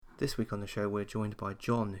This week on the show, we're joined by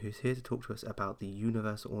John, who's here to talk to us about the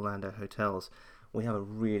Universal Orlando hotels. We have a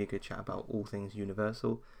really good chat about all things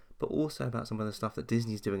Universal, but also about some of the stuff that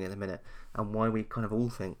Disney's doing in a minute, and why we kind of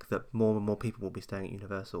all think that more and more people will be staying at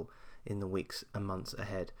Universal in the weeks and months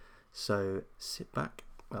ahead. So sit back,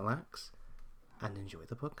 relax, and enjoy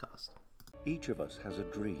the podcast. Each of us has a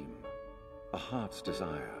dream, a heart's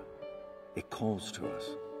desire. It calls to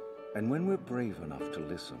us, and when we're brave enough to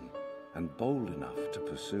listen, and bold enough to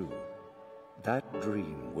pursue, that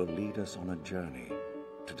dream will lead us on a journey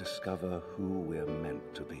to discover who we're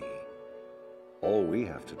meant to be. All we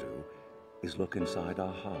have to do is look inside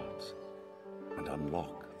our hearts and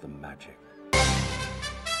unlock the magic.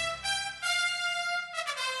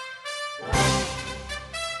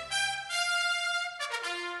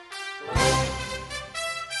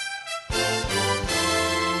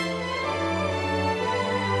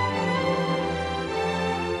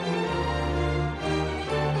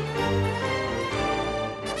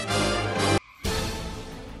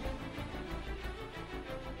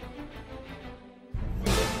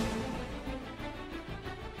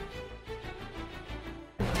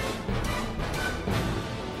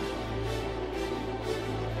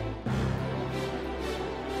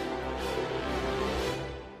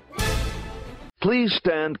 Please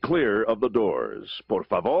stand clear of the doors. Por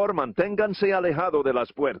favor, manténganse alejado de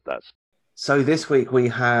las puertas. So this week we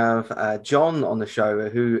have John on the show.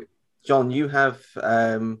 John, you've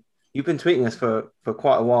been tweeting us for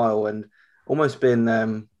quite a while and almost been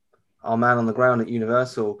our man on the ground at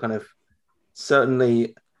Universal, kind of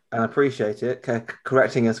certainly, and appreciate it,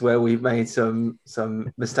 correcting us where we've made some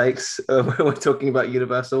mistakes when we're talking about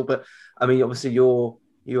Universal. But I mean, obviously you're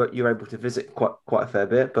able to visit quite a fair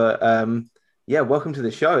bit, but yeah, welcome to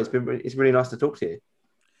the show. It's really nice to talk to you.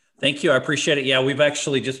 Thank you. I appreciate it. Yeah, we've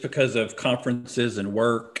actually, just because of conferences and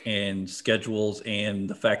work and schedules and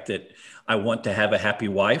the fact that I want to have a happy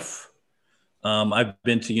wife, I've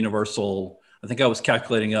been to Universal, I think I was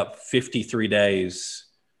calculating up 53 days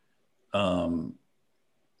during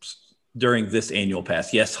this annual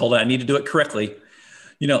pass. Yes, hold on. I need to do it correctly.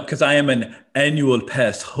 Because I am an annual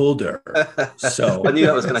pass holder. So I knew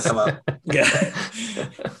that was going to come up. Yeah,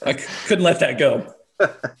 I couldn't let that go.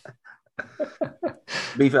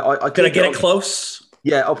 Could I get it close?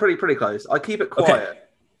 Yeah, pretty close. I keep it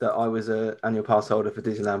quiet that I was an annual pass holder for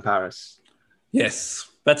Disneyland Paris. Yes,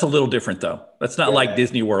 that's a little different though. That's not like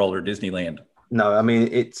Disney World or Disneyland. No, I mean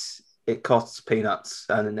it costs peanuts,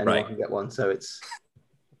 and anyone can get one. So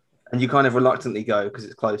and you kind of reluctantly go because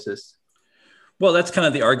it's closest. Well, that's kind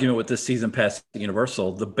of the argument with this season pass at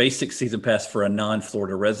Universal. The basic season pass for a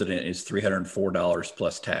non-Florida resident is $304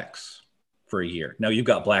 plus tax for a year. Now, you've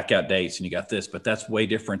got blackout dates and you got this, but that's way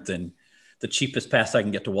different than the cheapest pass I can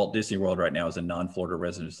get to Walt Disney World right now as a non-Florida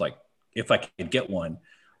resident. It's like, if I could get one,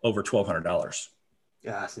 over $1,200.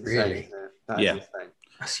 Yeah, that's insane. Really? That is insane.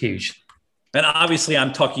 That's huge. And obviously,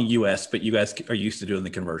 I'm talking US, but you guys are used to doing the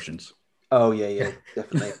conversions. Oh, yeah,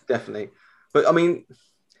 definitely. But I mean,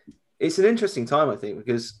 it's an interesting time, I think,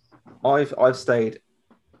 because I've stayed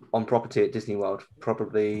on property at Disney World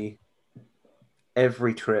probably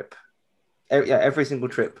every single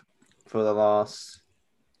trip for the last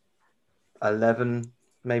 11,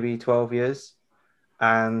 maybe 12 years.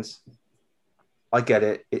 And I get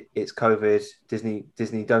it. It's COVID.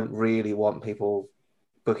 Disney don't really want people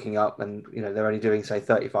booking up, and they're only doing, say,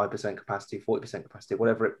 35% capacity, 40% capacity,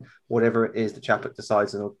 whatever it is the Chapek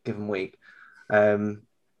decides in a given week.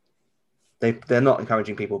 They're not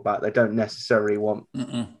encouraging people back. They don't necessarily want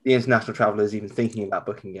the international travelers even thinking about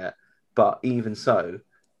booking yet. But even so,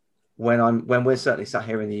 when we're certainly sat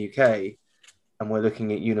here in the UK and we're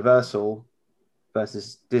looking at Universal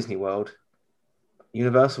versus Disney World,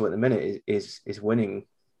 Universal at the minute is winning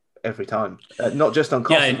every time, not just on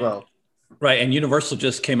cost as well. Right, and Universal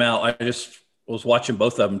just came out. I just was watching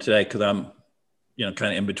both of them today because I'm,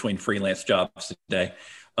 kind of in between freelance jobs today.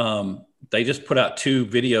 They just put out 2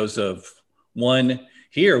 videos of one.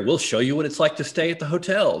 Here, we'll show you what it's like to stay at the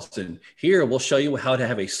hotels. And here, we'll show you how to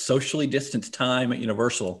have a socially distanced time at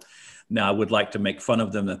Universal. Now, I would like to make fun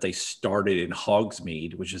of them that they started in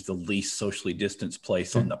Hogsmeade, which is the least socially distanced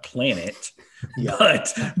place on the planet. Yeah.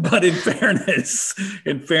 But in fairness,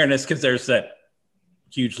 because there's that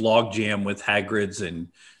huge log jam with Hagrid's and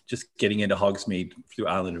just getting into Hogsmeade through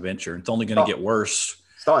Island Adventure. It's only going to get worse.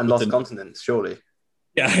 Starting Lost Continents, surely.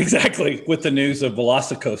 Yeah, exactly. With the news of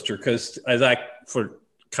Velocicoaster, because as I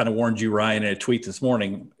kind of warned you, Ryan, in a tweet this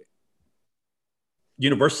morning,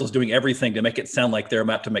 Universal's doing everything to make it sound like they're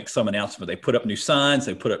about to make some announcement. They put up new signs,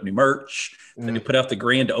 they put up new merch, they put out the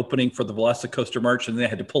grand opening for the Velocicoaster merch, and they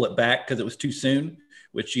had to pull it back because it was too soon,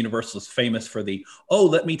 which Universal is famous for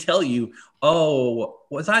let me tell you,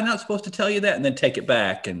 was I not supposed to tell you that? And then take it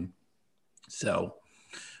back. And so,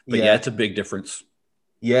 but yeah, it's a big difference.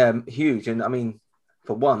 Yeah, huge. And I mean,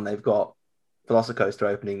 for one, they've got Velocicoaster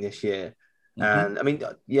opening this year. And I mean,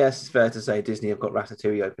 yes, it's fair to say Disney have got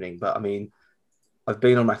Ratatouille opening, but I mean, I've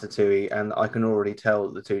been on Ratatouille and I can already tell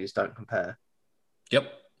that the two just don't compare.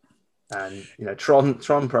 Yep. And, you know,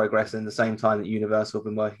 Tron progress in the same time that Universal have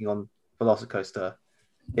been working on Velocicoaster.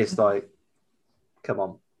 It's like, come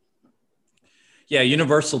on. Yeah,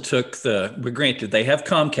 Universal but granted, they have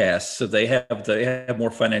Comcast, so they have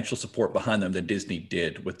more financial support behind them than Disney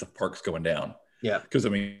did with the parks going down. Yeah. Because, I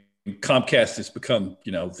mean, Comcast has become,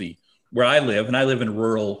 you know, where I live, and I live in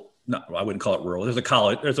rural. No, I wouldn't call it rural. There's a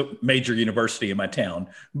college, there's a major university in my town,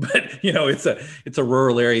 but you know, it's a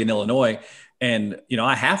rural area in Illinois. And, you know,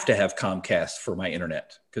 I have to have Comcast for my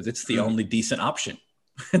internet because it's the only decent option.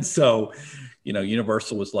 And so, you know,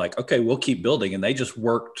 Universal was like, okay, we'll keep building. And they just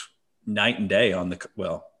worked night and day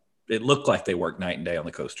it looked like they worked night and day on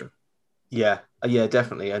the coaster. Yeah,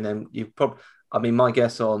 definitely. And then my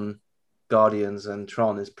guess on Guardians and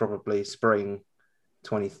Tron is probably spring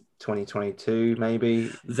 2022,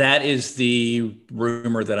 maybe. That is the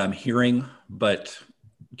rumor that I'm hearing, but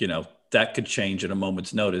you know, that could change at a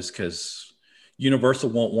moment's notice because Universal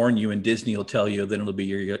won't warn you and Disney will tell you, then it'll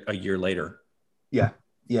be a year later. Yeah.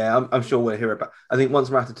 I'm sure we'll hear about. I think once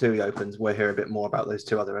Ratatouille opens, we'll hear a bit more about those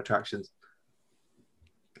two other attractions.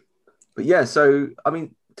 But yeah, so I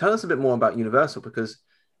mean, tell us a bit more about Universal because,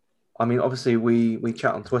 I mean, obviously we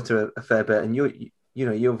chat on Twitter a fair bit, and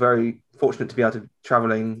you're very fortunate to be able to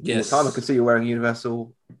traveling all the time. I can see you're wearing a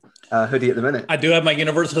Universal hoodie at the minute. I do have my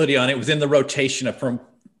Universal hoodie on. It was in the rotation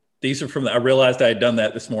I realized I had done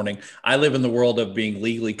that this morning. I live in the world of being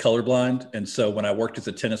legally colorblind. And so when I worked as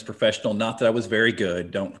a tennis professional, not that I was very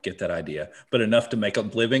good, don't get that idea, but enough to make a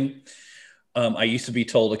living. I used to be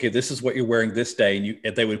told, okay, this is what you're wearing this day.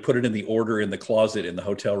 And they would put it in the order in the closet in the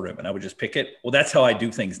hotel room and I would just pick it. Well, that's how I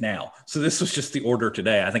do things now. So this was just the order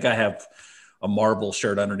today. I think I have a Marvel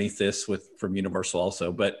shirt underneath this from Universal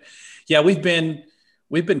also, but yeah, we've been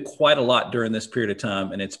quite a lot during this period of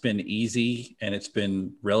time, and it's been easy and it's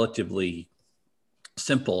been relatively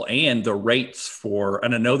simple. And the rates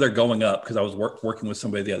and I know they're going up because I was working with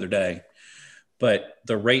somebody the other day, but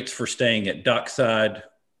the rates for staying at Dockside,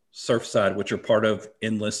 Surfside, which are part of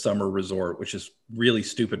Endless Summer Resort, which is really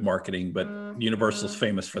stupid marketing, but Universal's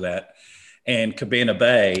famous for that, and Cabana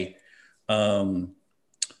Bay,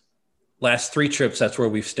 last 3 trips, that's where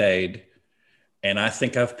we've stayed. And I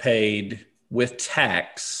think I've paid with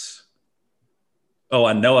tax.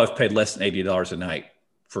 I know I've paid less than $80 a night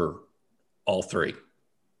for all 3.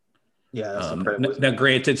 Yeah. That's incredible. Now,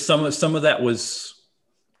 granted, some of that was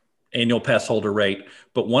annual pass holder rate,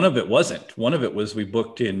 but one of it wasn't. One of it was we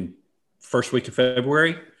booked in first week of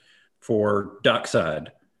February for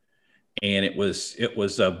Dockside. And it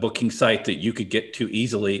was a booking site that you could get to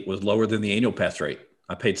easily. It was lower than the annual pass rate.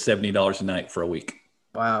 I paid $70 a night for a week.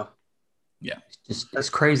 Wow. Yeah. It's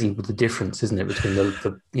crazy with the difference, isn't it, between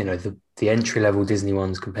the entry level Disney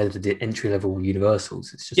ones compared to the entry level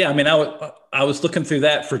Universals. It's just I mean, I was looking through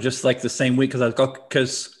that for just like the same week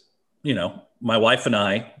because you know, my wife and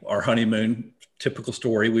I, our honeymoon, typical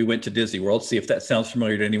story, we went to Disney World. See if that sounds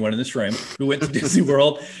familiar to anyone in this room. We went to Disney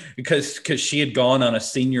World because she had gone on a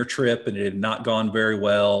senior trip and it had not gone very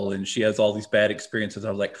well, and she has all these bad experiences. I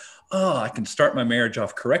was like, I can start my marriage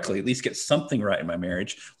off correctly, at least get something right in my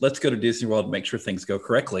marriage. Let's go to Disney World and make sure things go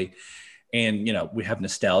correctly. And, you know, we have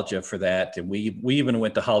nostalgia for that. And we even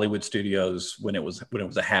went to Hollywood Studios when it was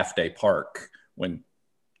a half-day park, when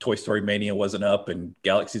Toy Story Mania wasn't up and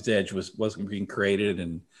Galaxy's Edge wasn't being created.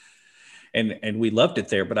 And we loved it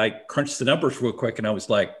there. But I crunched the numbers real quick and I was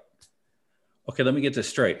like, okay, let me get this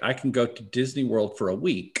straight. I can go to Disney World for a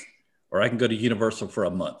week, or I can go to Universal for a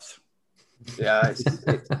month. Yeah,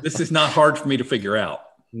 this is not hard for me to figure out.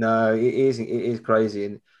 No, it is crazy.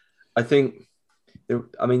 And I think,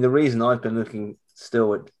 the reason I've been looking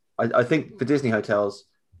still at, I think for Disney hotels,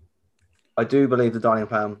 I do believe the dining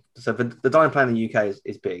plan. So for the dining plan in the UK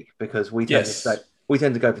is big because we tend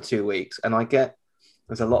to go for 2 weeks. And I get,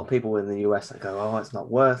 there's a lot of people in the US that go, it's not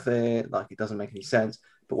worth it. Like, it doesn't make any sense.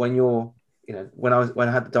 But when when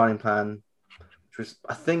I had the dining plan, which was,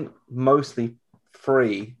 I think, mostly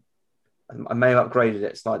free, I may have upgraded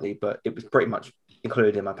it slightly, but it was pretty much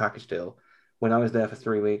included in my package deal. When I was there for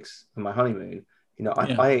 3 weeks for my honeymoon,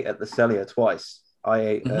 I ate at the Celia twice. I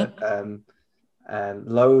ate at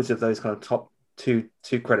loads of those kind of top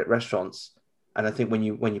two credit restaurants, and I think when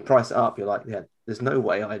you price it up, you're like, yeah, there's no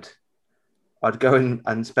way I'd go in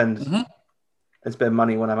and spend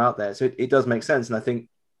money when I'm out there. So it does make sense, and I think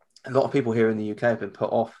a lot of people here in the UK have been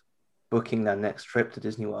put off booking their next trip to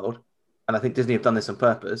Disney World, and I think Disney have done this on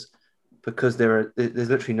purpose because there's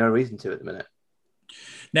literally no reason to at the minute.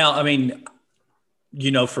 Now, I mean,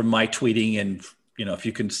 from my tweeting and, if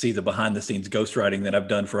you can see the behind the scenes ghostwriting that I've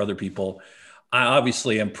done for other people, I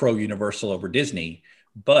obviously am pro Universal over Disney,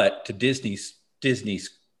 but to Disney's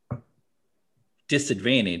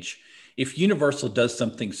disadvantage, if Universal does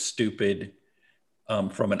something stupid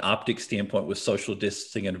from an optics standpoint with social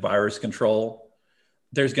distancing and virus control,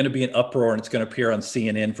 there's going to be an uproar and it's going to appear on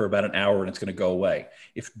CNN for about an hour and it's going to go away.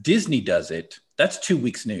 If Disney does it, that's 2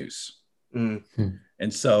 weeks news. Mm-hmm.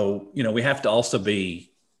 And so, we have to also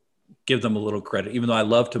give them a little credit, even though I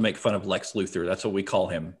love to make fun of Lex Luthor. That's what we call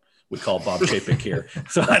him. We call Bob Chapek here.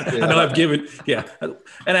 So I know I've given,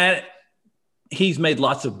 and he's made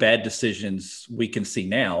lots of bad decisions we can see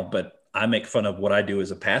now, but I make fun of what I do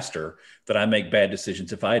as a pastor, that I make bad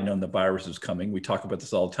decisions. If I had known the virus was coming, we talk about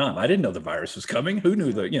this all the time. I didn't know the virus was coming. Who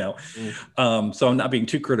knew so I'm not being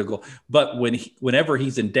too critical, but whenever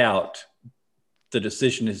he's in doubt, the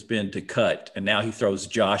decision has been to cut. And now he throws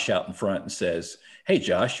Josh out in front and says, hey,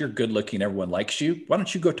 Josh, you're good looking. Everyone likes you. Why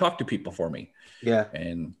don't you go talk to people for me? Yeah.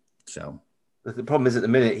 And so the problem is at the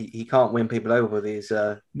minute, he can't win people over with his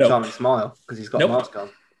charming smile because he's got a mask on.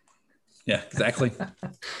 Yeah, exactly.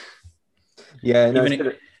 Yeah. No,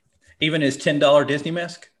 even his $10 Disney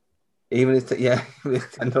mask? Even his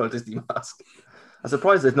 $10 Disney mask. I'm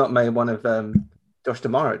surprised they've not made one of Josh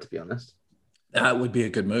D'Amaro, to be honest. That would be a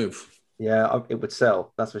good move. Yeah, it would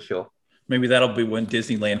sell. That's for sure. Maybe that'll be when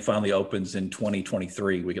Disneyland finally opens in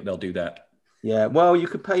 2023. They'll do that. Yeah. Well, you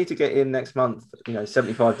could pay to get in next month,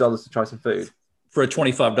 $75 to try some food. For a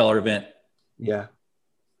 $25 event. Yeah.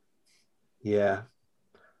 Yeah.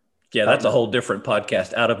 Yeah, that's a whole different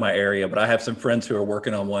podcast out of my area, but I have some friends who are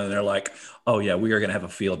working on one and they're like, oh yeah, we are going to have a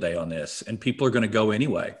field day on this and people are going to go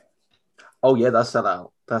anyway. Oh yeah, that's sell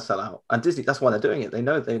out. And Disney, that's why they're doing it. They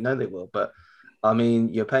know they will, but I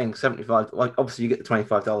mean, you're paying $75. Like, obviously, you get the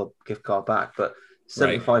 $25 gift card back, but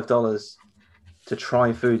 $75 to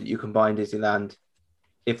try food that you can buy in Disneyland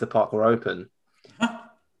if the park were open,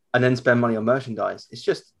 and then spend money on merchandise.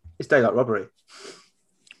 It's daylight robbery.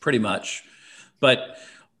 Pretty much. But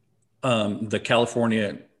the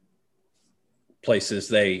California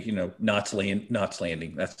places, Knott's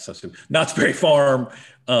Landing, that's so stupid. Knott's Berry Farm,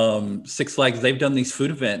 Six Flags, they've done these food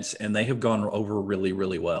events and they have gone over really,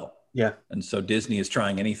 really well. Yeah. And so Disney is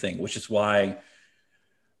trying anything, which is why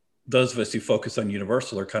those of us who focus on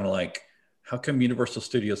Universal are kind of like, how come Universal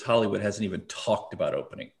Studios Hollywood hasn't even talked about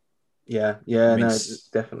opening? Yeah.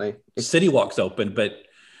 Definitely. City Walk's open, but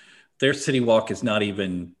their City Walk is not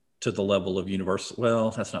even to the level of Universal.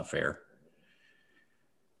 Well, that's not fair.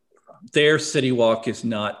 Their City Walk is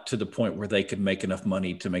not to the point where they could make enough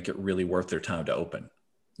money to make it really worth their time to open.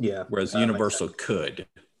 Yeah. Whereas Universal could.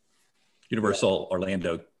 Universal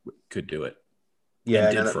Orlando could do it. Yeah.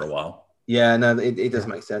 And did for a while. Yeah, no, it does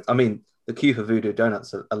make sense. I mean, the queue for Voodoo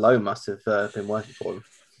Donuts alone must have been working for them.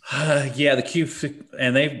 Yeah, the queue,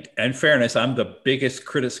 and in fairness, I'm the biggest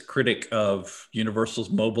critic of Universal's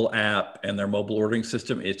mobile app and their mobile ordering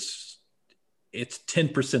system. It's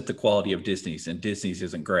 10% the quality of Disney's, and Disney's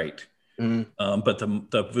isn't great. But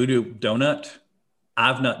the Voodoo Donut,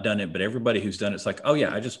 I've not done it, but everybody who's done it's like, oh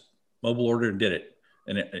yeah, I just mobile ordered and did it,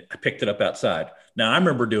 and I picked it up outside. Now I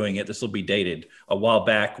remember doing it. This will be dated a while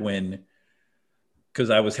back because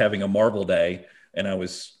I was having a Marvel day and I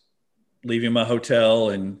was leaving my hotel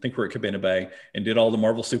and I think we're at Cabana Bay and did all the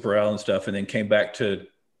Marvel Super Island stuff, and then came back to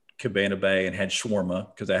Cabana Bay and had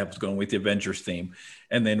shawarma because I was going with the Avengers theme,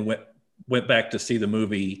 and then went back to see the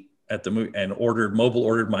movie at the movie and mobile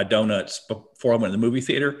ordered my donuts before I went to the movie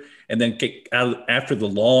theater, and then after the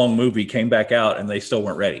long movie came back out and they still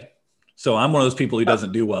weren't ready. So I'm one of those people who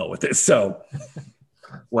doesn't do well with it. So,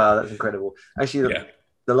 wow, that's incredible. Actually,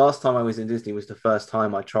 the last time I was in Disney was the first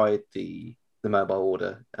time I tried the mobile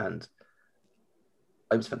order, and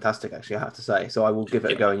it was fantastic, actually, I have to say. So I will give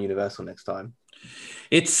it a go in Universal next time.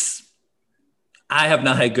 I have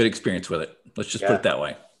not had good experience with it. Let's just put it that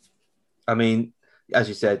way. I mean, as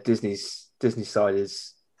you said, Disney's side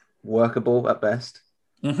is workable at best.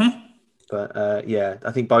 Mm-hmm. But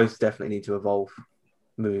I think both definitely need to evolve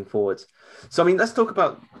moving forwards. So, I mean, let's talk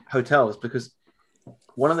about hotels, because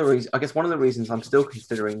one of the reasons I'm still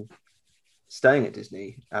considering staying at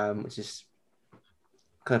Disney, which is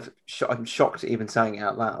kind of I'm shocked even saying it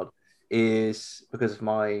out loud, is because of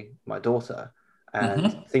my daughter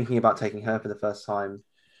and thinking about taking her for the first time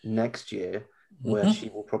next year. where she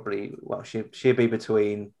will probably, she'll be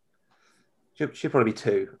between, she'll probably be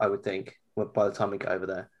 2, I would think, by the time we get over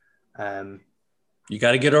there. You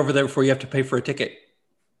got to get over there before you have to pay for a ticket.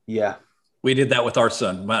 Yeah. We did that with our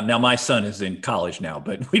son. Now my son is in college now,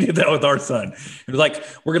 but we did that with our son. It was like,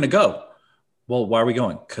 we're going to go. Well, why are we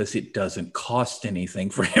going? Because it doesn't cost anything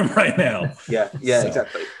for him right now. Yeah,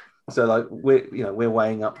 exactly. So like we're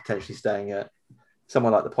weighing up potentially staying at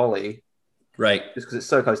somewhere like the Poly, right? Just because it's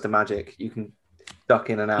so close to Magic, you can duck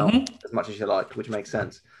in and out as much as you like, which makes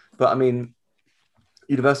sense. But I mean,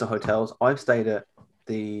 Universal hotels, I've stayed at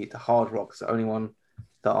the Hard Rock. It's the only one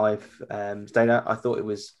that I've stayed at. I thought it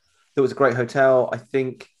was a great hotel. I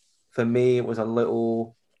think for me it was a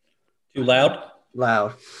little too loud.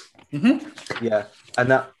 Yeah,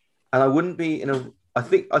 and I wouldn't be in a. I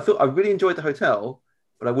thought I really enjoyed the hotel,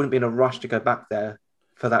 but I wouldn't be in a rush to go back there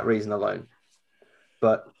for that reason alone.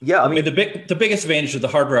 But yeah, I mean the biggest advantage of the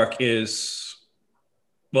Hard Rock is,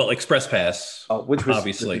 well, Express Pass, which was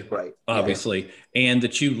obviously great, and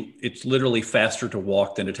that it's literally faster to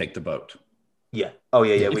walk than to take the boat. Yeah. Oh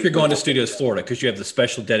yeah. If you're going to Studios Florida, because you have the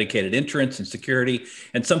special dedicated entrance and security,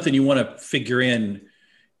 and something you want to figure in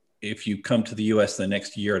if you come to the U.S. in the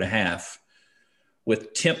next year and a half,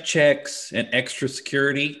 with temp checks and extra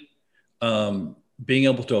security, being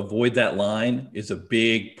able to avoid that line is a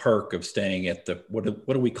big perk of staying at the, what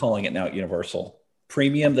are we calling it now at Universal?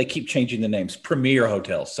 Premium? They keep changing the names. Premier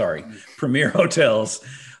Hotels, sorry. Premier Hotels.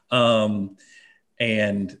 And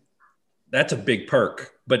that's a big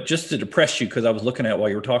perk. But just to depress you, because I was looking at it while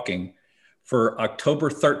you were talking, for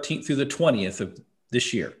October 13th through the 20th of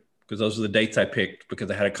this year, because those are the dates I picked because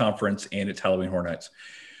I had a conference and it's Halloween Horror Nights.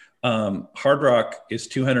 Hard Rock is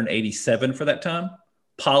 $287 for that time.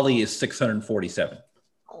 Poly is $647.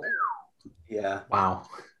 Yeah. Wow.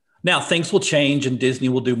 Now things will change and Disney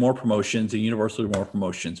will do more promotions and Universal will do more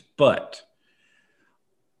promotions, but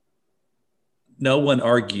no one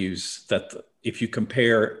argues that if you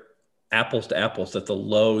compare apples to apples, that the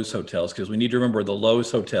Loews hotels, because we need to remember the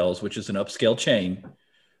Loews hotels, which is an upscale chain,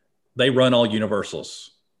 they run all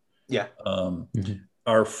Universals. Yeah.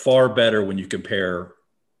 Are far better when you compare,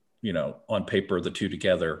 on paper, the two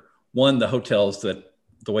together. One, the hotels that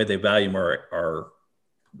the way they value them are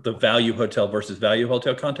the value hotel versus value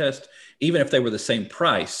hotel contest. Even if they were the same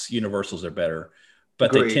price, Universals are better,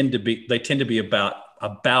 but Agreed. they tend to be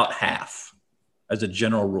about half as a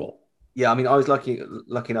general rule. Yeah, I mean, I was lucky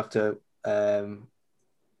enough to kind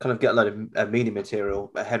of get a load of media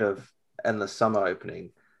material ahead of Endless Summer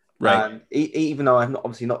opening. Right. And even though I've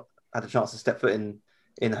obviously not had a chance to step foot in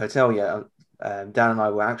the hotel yet, Dan and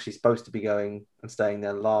I were actually supposed to be going and staying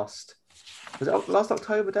there last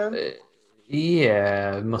October, Dan?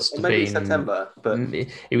 Yeah, it must have maybe been September, but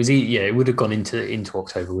it was. Yeah, it would have gone into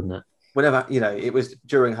October, wouldn't it? Whenever it was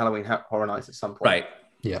during Halloween Horror Nights at some point, right?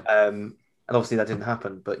 Yeah. And obviously that didn't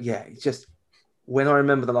happen. But yeah, it's just when I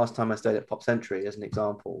remember the last time I stayed at Pop Century as an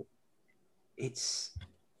example, it's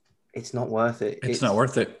not worth it. It's not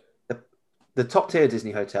worth it. The top tier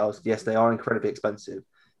Disney hotels, yes, they are incredibly expensive.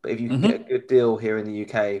 But if you can get a good deal here in the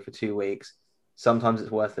UK for 2 weeks, sometimes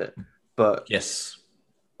it's worth it. But yes,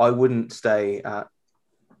 I wouldn't stay at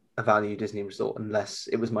a value Disney resort unless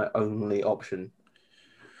it was my only option.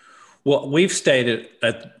 Well, we've stayed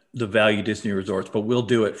at the value Disney resorts, but we'll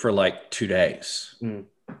do it for like 2 days.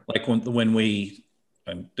 Like when we,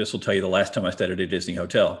 and this will tell you the last time I stayed at a Disney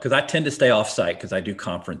hotel, because I tend to stay off site because I do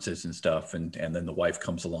conferences and stuff. And then the wife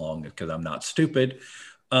comes along because I'm not stupid.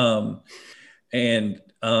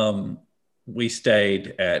 We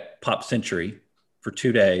stayed at Pop Century for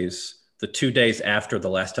 2 days, the 2 days after the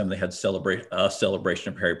last time they had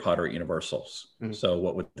celebration of Harry Potter at Universal's. So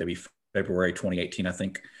what would they be? February 2018, I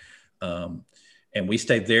think. And we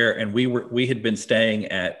stayed there, and we had been staying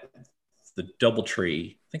at the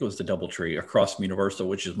DoubleTree. I think it was the DoubleTree across from Universal,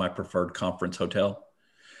 which is my preferred conference hotel.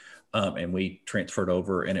 And we transferred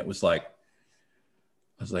over, and it was like,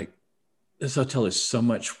 I was like, this hotel is so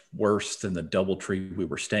much worse than the DoubleTree we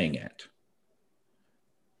were staying at.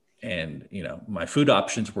 And, my food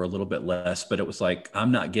options were a little bit less, but it was like,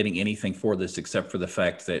 I'm not getting anything for this except for the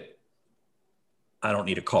fact that I don't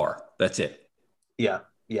need a car. That's it. Yeah.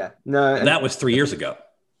 Yeah. No. And that was 3 years ago.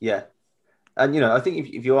 Yeah. And, I think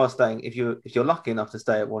if you are staying, if you're lucky enough to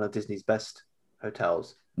stay at one of Disney's best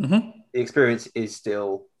hotels, the experience is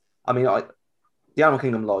still, I mean, the Animal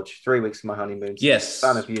Kingdom Lodge, 3 weeks of my honeymoon. Yes.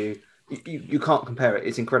 Fan of you. You can't compare it.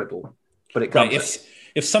 It's incredible. But it comes. Right.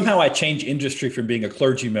 If somehow I change industry from being a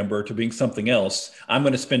clergy member to being something else, I'm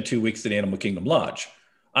going to spend 2 weeks at Animal Kingdom Lodge.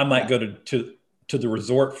 I might go to the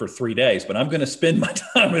resort for 3 days, but I'm going to spend my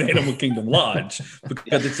time at Animal Kingdom Lodge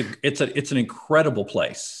because it's an incredible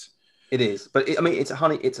place. It is, but I mean, it's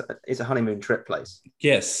a honeymoon trip place.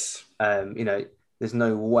 Yes. You know, there's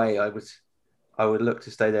no way I would look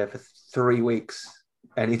to stay there for 3 weeks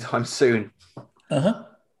anytime soon. Uh-huh.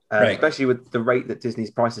 Right. Especially with the rate that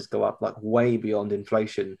Disney's prices go up, like way beyond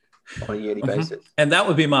inflation on a yearly basis. And that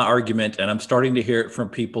would be my argument. And I'm starting to hear it from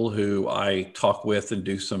people who I talk with and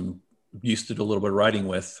used to do a little bit of writing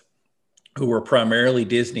with, who were primarily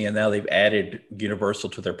Disney, and now they've added Universal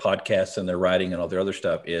to their podcasts and their writing and all their other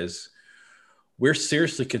stuff, is we're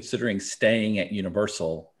seriously considering staying at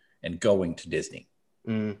Universal and going to Disney.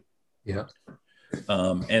 Yeah.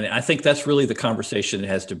 And I think that's really the conversation that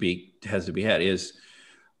has to be had is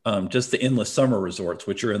just the endless summer resorts,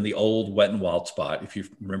 which are in the old Wet and Wild spot. If you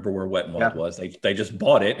remember where Wet and Wild was, they just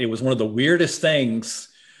bought it. It was one of the weirdest things.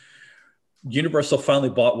 Universal finally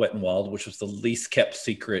bought Wet and Wild, which was the least kept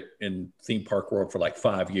secret in theme park world for like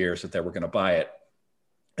 5 years that they were going to buy it.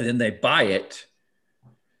 And then they buy it.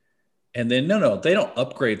 And then, no, they don't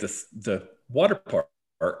upgrade the water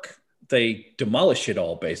park. They demolish it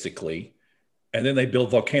all basically. And then they build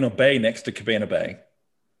Volcano Bay next to Cabana Bay.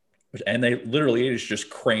 And it is just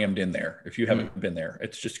crammed in there. If you haven't been there,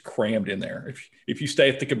 it's just crammed in there. If you stay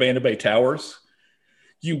at the Cabana Bay Towers,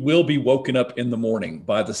 you will be woken up in the morning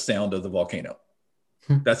by the sound of the volcano.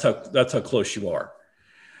 That's how close you are.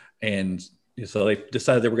 And so they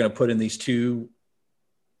decided they were going to put in these 2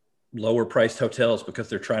 lower priced hotels because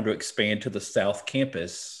they're trying to expand to the South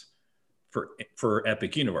Campus for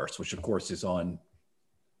Epic Universe, which of course is on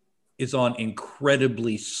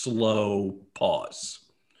incredibly slow pause.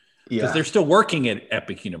 Because they're still working at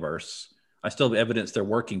Epic Universe. I still have evidence they're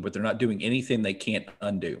working, but they're not doing anything they can't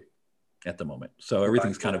undo at the moment. So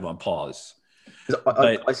everything's kind of on pause.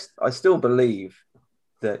 I still believe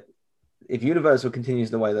that if Universal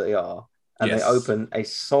continues the way that they are, and they open a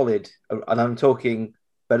solid, and I'm talking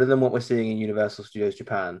better than what we're seeing in Universal Studios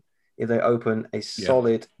Japan, if they open a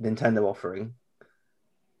solid Nintendo offering,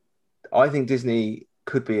 I think Disney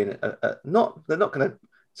could be in they're not going to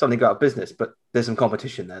suddenly go out of business, but there's some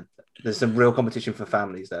competition there. There's some real competition for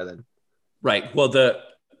families there then. Right. Well,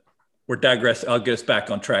 we're digressing. I'll get us back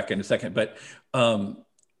on track in a second, but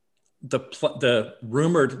the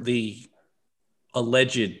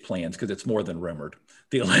alleged plans, because it's more than rumored,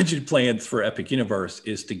 the alleged plans for Epic Universe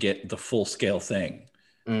is to get the full scale thing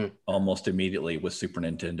almost immediately with Super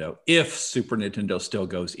Nintendo, if Super Nintendo still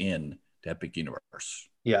goes in to Epic Universe.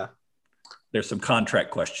 Yeah. There's some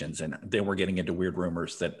contract questions, and then we're getting into weird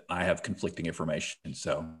rumors that I have conflicting information.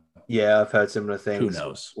 So yeah, I've heard similar things. Who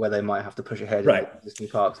knows? Where they might have to push ahead in Disney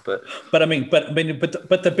parks, but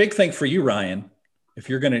the big thing for you, Ryan, if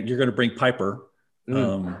you're gonna bring Piper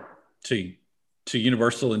to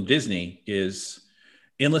Universal and Disney, is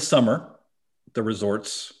Endless Summer. The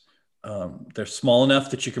resorts, they're small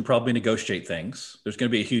enough that you can probably negotiate things. There's going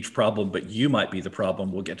to be a huge problem, but you might be the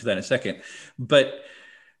problem. We'll get to that in a second, but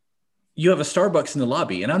you have a Starbucks in the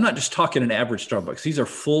lobby, and I'm not just talking an average Starbucks. These are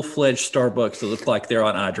full-fledged Starbucks that look like they're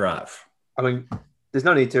on iDrive. I mean, there's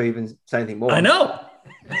no need to even say anything more. I know.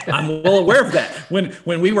 I'm well aware of that.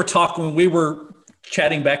 When we were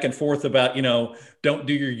chatting back and forth about, don't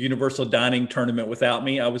do your Universal Dining tournament without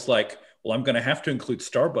me, I was like, well, I'm going to have to include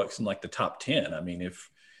Starbucks in like the top 10. I mean, if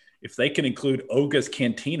they can include Oga's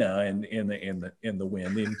Cantina in the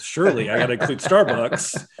win, then surely I got to include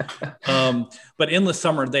Starbucks. But Endless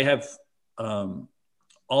Summer, they have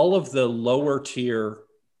all of the lower tier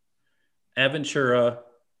Aventura,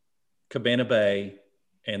 Cabana Bay,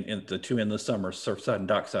 and the 2 Endless Summers, Surfside and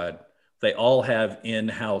Dockside. They all have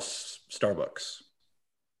in-house Starbucks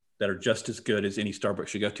that are just as good as any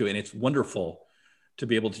Starbucks you go to, and it's wonderful to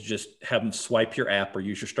be able to just have them swipe your app or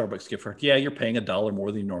use your Starbucks gift card. Yeah, you're paying $1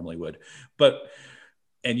 more than you normally would,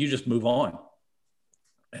 and you just move on,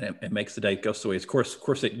 and it makes the day go so ways. Of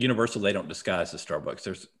course, at Universal they don't disguise the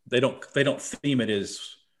Starbucks. They don't theme it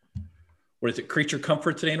as, what is it, Creature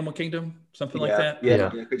Comforts at Animal Kingdom, something like that.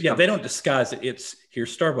 Yeah. They don't disguise it. It's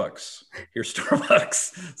here's Starbucks.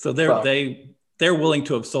 So they're willing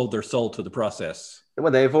to have sold their soul to the process. Well,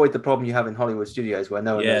 they avoid the problem you have in Hollywood studios where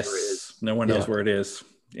no one knows where it is. No one knows where it is.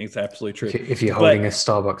 It's absolutely true. If you're holding a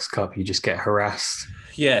Starbucks cup, you just get harassed.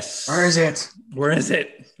 Yes. Where is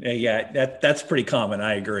it? Yeah, that's pretty common.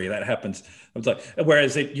 I agree. That happens. It's like,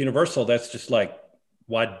 whereas at Universal, that's just like,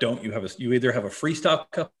 why don't you you either have a Freestyle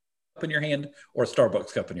cup in your hand or a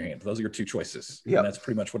Starbucks cup in your hand. Those are your 2 choices. Yeah. And that's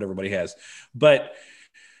pretty much what everybody has. But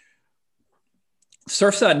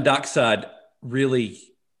Surfside and Dockside really,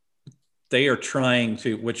 they are trying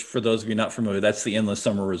to, which for those of you not familiar, that's the Endless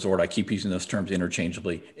Summer Resort. I keep using those terms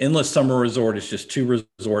interchangeably. Endless Summer Resort is just 2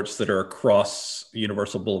 resorts that are across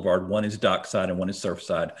Universal Boulevard. One is Dockside and one is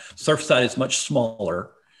Surfside. Surfside is much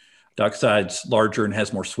smaller. Dockside's larger and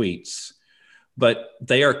has more suites, but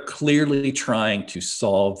they are clearly trying to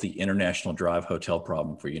solve the International Drive hotel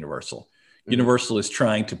problem for Universal. Mm-hmm. Universal is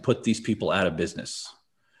trying to put these people out of business.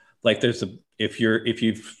 Like if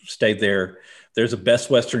you've stayed there, there's a Best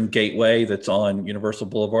Western Gateway that's on Universal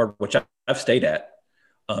Boulevard, which I've stayed at.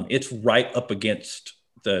 It's right up against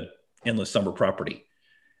the Endless Summer property,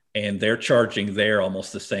 and they're charging there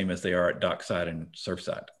almost the same as they are at Dockside and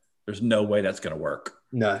Surfside. There's no way that's going to work.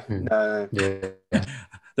 No. Yeah.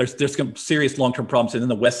 There's some serious long-term problems. And then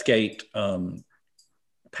the Westgate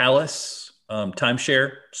Palace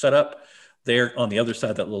timeshare setup, they're on the other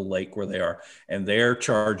side of that little lake where they are, and they're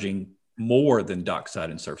charging more than Dockside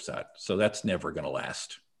and Surfside. So that's never going to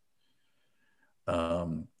last.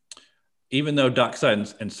 Even though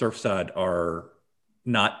Dockside and Surfside are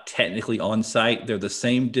not technically on site, they're the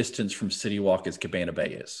same distance from City Walk as Cabana Bay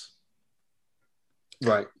is.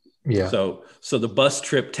 Right. Yeah. So the bus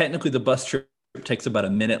trip takes about a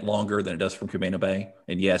minute longer than it does from Cabana Bay.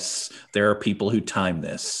 And yes, there are people who time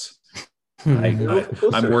this.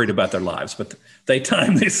 I'm worried about their lives, but they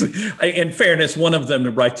time this. In fairness, one of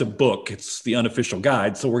them writes a book. It's the unofficial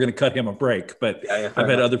guide. So we're going to cut him a break, but I've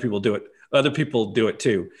had other people do it. Other people do it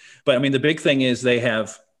too. But I mean, the big thing is they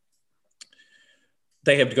have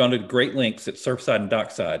gone to great lengths at Surfside and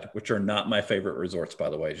Dockside, which are not my favorite resorts, by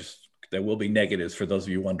the way. Just there will be negatives for those of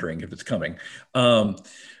you wondering if it's coming.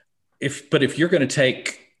 If you're going to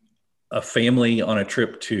take a family on a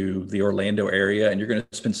trip to the Orlando area and you're going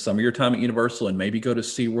to spend some of your time at Universal and maybe go to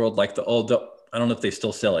SeaWorld, like I don't know if they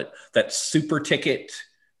still sell it, that super ticket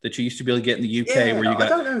that you used to be able to get in the UK where you got. I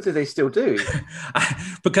don't know if they still do.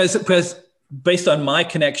 because based on my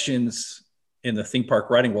connections in the theme park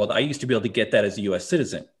riding world, I used to be able to get that as a US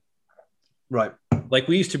citizen. Right. Like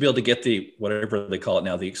we used to be able to get the, whatever they call it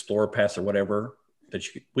now, the Explorer Pass or whatever, that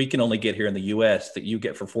we can only get here in the US that you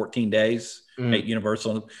get for 14 days at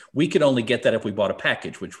Universal. We could only get that if we bought a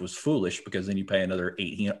package, which was foolish because then you pay another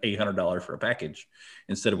 $800 for a package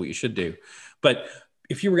instead of what you should do. But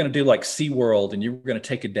if you were going to do like SeaWorld and you were going to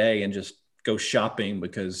take a day and just go shopping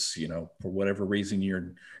because, for whatever reason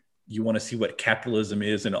you want to see what capitalism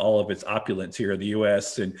is and all of its opulence here in the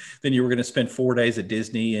US. And then you were going to spend 4 days at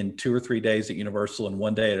Disney and 2 or 3 days at Universal and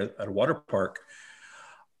 1 day at a water park.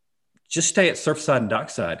 Just stay at Surfside and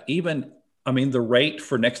Dockside. The rate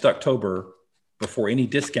for next October before any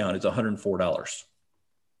discount is $104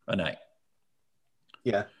 a night.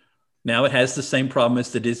 Yeah. Now it has the same problem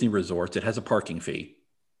as the Disney resorts. It has a parking fee.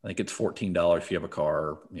 I think it's $14 if you have a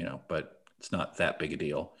car, but it's not that big a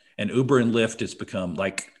deal. And Uber and Lyft has become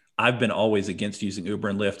like, I've been always against using Uber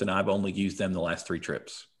and Lyft, and I've only used them the last 3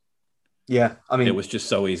 trips. Yeah. It was just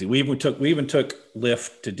so easy. We even took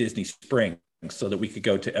Lyft to Disney Springs so that we could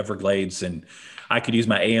go to Everglades and I could use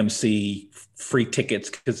my AMC free tickets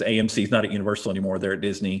because AMC is not at Universal anymore. They're at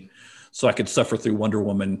Disney. So I could suffer through Wonder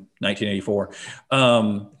Woman 1984.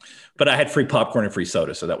 But I had free popcorn and free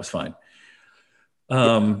soda, so that was fine.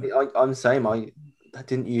 I'm the same. I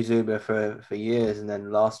didn't use Uber for years, and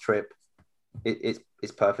then last trip, it's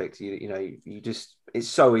perfect. You just, it's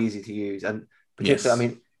so easy to use, and particularly,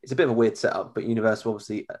 yes. It's a bit of a weird setup, but Universal,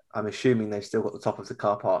 obviously, I'm assuming they've still got the top of the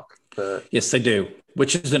car park. Yes, they do,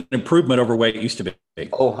 which is an improvement over where it used to be.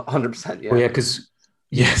 Oh, 100%. Yeah. Well, yeah, because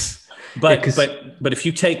yes, but if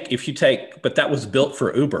you take, but that was built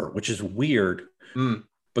for Uber, which is weird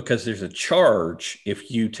because there's a charge if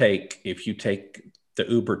you take the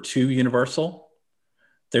Uber to Universal.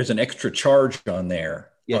 There's an extra charge on there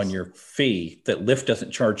on your fee that Lyft doesn't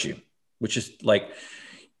charge you, which is like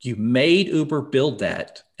you made Uber build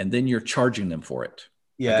that and then you're charging them for it.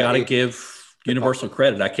 Yeah, I got to give Universal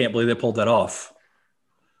credit. I can't believe they pulled that off.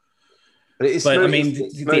 But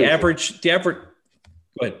the average. Go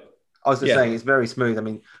ahead. I was just saying it's very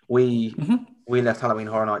smooth. We left Halloween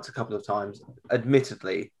Horror Nights a couple of times,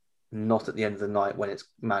 admittedly, not at the end of the night when it's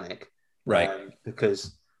manic. Right.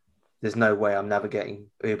 Because there's no way I'm navigating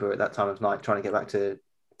Uber at that time of night trying to get back to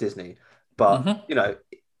Disney. But,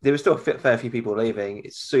 there was still a fair few people leaving.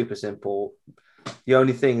 It's super simple. The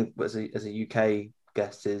only thing as a UK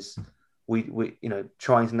guest is we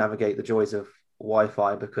trying to navigate the joys of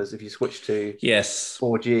Wi-Fi, because if you switch to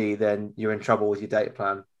 4G, then you're in trouble with your data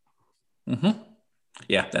plan. Mm-hmm.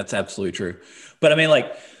 Yeah, that's absolutely true. But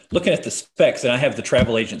looking at the specs, and I have the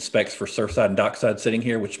travel agent specs for Surfside and Dockside sitting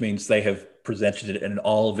here, which means they have presented it in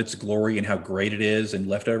all of its glory and how great it is and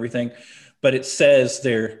left everything. But it says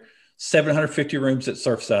there are 750 rooms at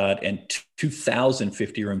Surfside and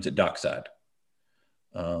 2,050 rooms at Dockside.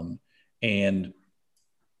 And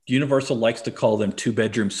Universal likes to call them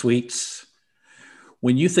 2-bedroom suites.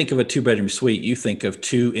 When you think of a 2-bedroom suite, you think of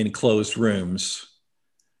 2 enclosed rooms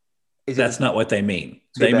That's not what they mean.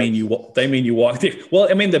 Two They mean beds. they mean you walk. Well,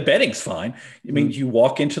 I mean the bedding's fine. It means Mm. you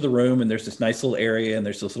walk into the room and there's this nice little area and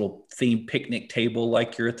there's this little themed picnic table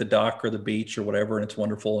like you're at the dock or the beach or whatever, and it's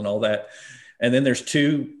wonderful and all that. And then there's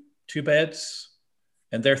two beds,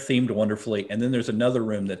 and they're themed wonderfully. And then there's another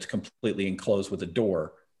room that's completely enclosed with a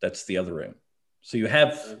door. That's the other room. So you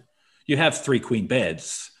have 3 queen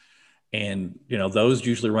beds. And, those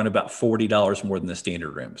usually run about $40 more than the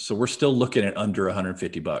standard room. So we're still looking at under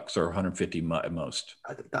 $150 or 150 at most.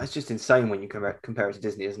 That's just insane when you compare it to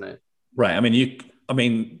Disney, isn't it? Right. I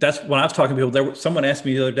mean, that's when I was talking to people. Someone asked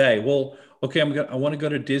me the other day, well, okay, I want to go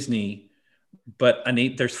to Disney, but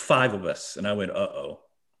there's 5 of us. And I went, uh-oh.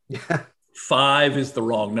 Yeah. 5 is the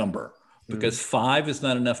wrong number because 5 is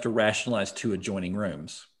not enough to rationalize 2 adjoining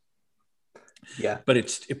rooms. Yeah. But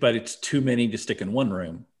it's too many to stick in one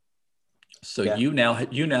room. So you now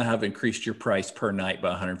have increased your price per night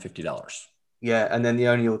by $150. Yeah, and then the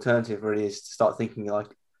only alternative really is to start thinking like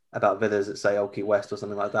about villas at say Old Key West or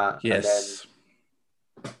something like that. Yes.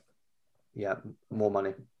 And then, more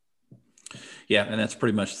money. Yeah, and that's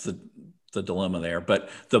pretty much the dilemma there. But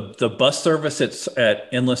the bus service at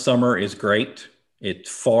Endless Summer is great. It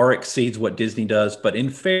far exceeds what Disney does. But in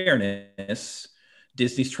fairness,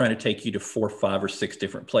 Disney's trying to take you to 4, 5, or 6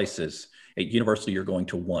 different places. At Universal, you're going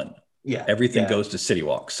to 1. Yeah. Everything goes to City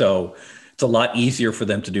Walk. So it's a lot easier for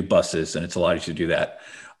them to do buses, and it's a lot easier to do that.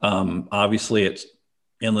 Obviously, it's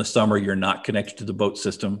Endless Summer. You're not connected to the boat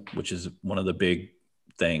system, which is one of the big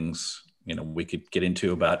things, we could get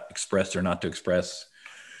into about express or not to express.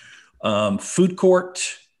 Food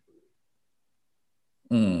court.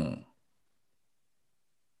 I'm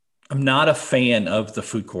not a fan of the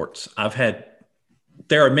food courts.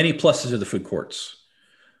 There are many pluses to the food courts.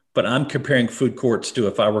 But I'm comparing food courts to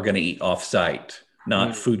if I were going to eat off-site,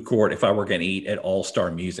 not food court if I were going to eat at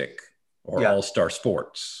All-Star Music or All-Star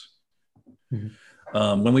Sports.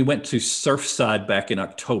 Mm-hmm. When we went to Surfside back in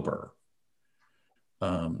October,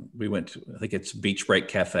 we went to, I think it's Beach Break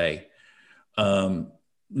Cafe.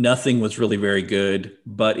 Nothing was really very good,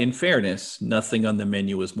 but in fairness, nothing on the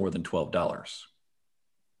menu was more than $12.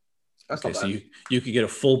 That's not bad. So you could get a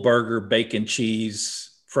full burger, bacon, cheese,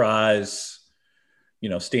 fries,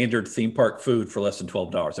 standard theme park food for less than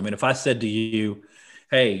 $12. I mean, if I said to you,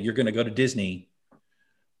 hey, you're going to go to Disney,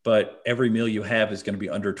 but every meal you have is going to be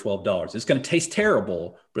under $12. It's going to taste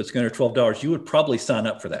terrible, but it's going to be $12. You would probably sign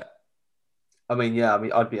up for that. I mean,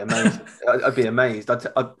 I'd be amazed. I'd be amazed.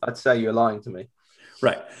 I'd say you're lying to me.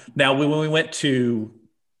 Right. Now, when we went to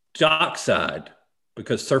Dockside,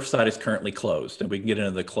 because Surfside is currently closed, and we can get into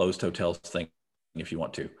the closed hotels thing if you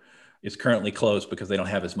want to. It's currently closed because they don't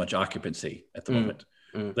have as much occupancy at the moment.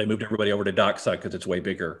 They moved everybody over to Dockside because it's way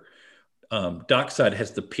bigger. Dockside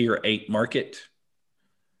has the Pier 8 market,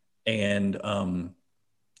 and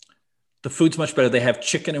the food's much better. They have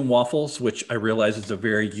chicken and waffles, which I realize is a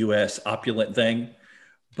very U.S. opulent thing,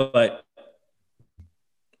 but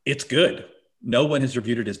it's good. No one has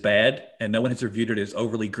reviewed it as bad, and no one has reviewed it as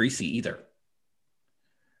overly greasy either.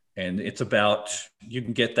 And it's you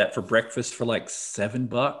can get that for breakfast for like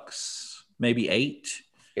 $7, maybe $8.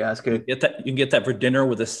 Yeah, that's good. You can get that for dinner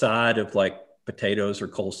with a side of like potatoes or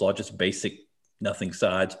coleslaw, just basic, nothing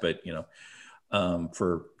sides, but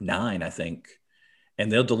for $9, I think. And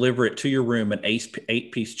they'll deliver it to your room, an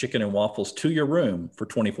 8-piece chicken and waffles to your room for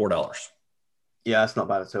 $24. Yeah, that's not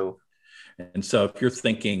bad at all. And so if you're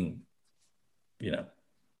thinking,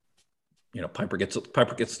 Piper gets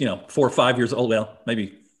 4 or 5 years old, well,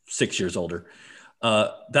 maybe 6 years older.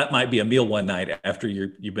 That might be a meal one night after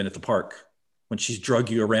you've been at the park when she's drug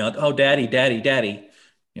you around. Oh, daddy.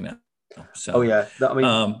 So, oh yeah, that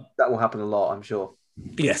will happen a lot, I'm sure.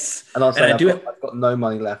 Yes. And I'll say I've got no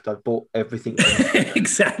money left. I've bought everything.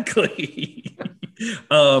 Exactly.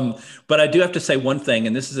 But I do have to say one thing,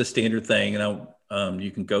 and this is a standard thing,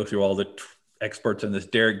 you can go through all the experts on this.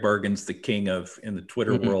 Derek Bergen's the king in the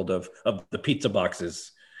Twitter world of the pizza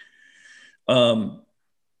boxes.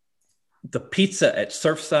 The pizza at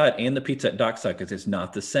Surfside and the pizza at Dockside, because it's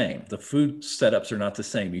not the same. The food setups are not the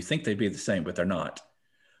same. You think they'd be the same, but they're not.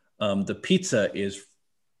 The pizza is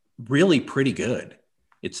really pretty good.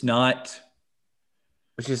 It's not.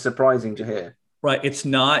 Which is surprising to hear. Right. It's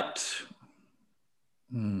not.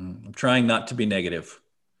 I'm trying not to be negative.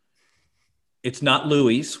 It's not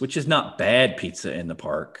Louis, which is not bad pizza in the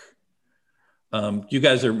park. You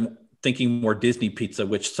guys are thinking more Disney pizza,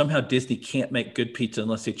 which somehow Disney can't make good pizza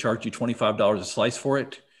unless they charge you $25 a slice for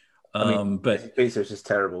it. But pizza is just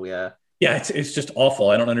terrible. Yeah. Yeah. It's just awful.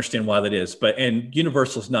 I don't understand why that is, and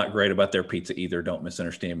Universal's not great about their pizza either. Don't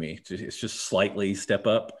misunderstand me. It's just slightly step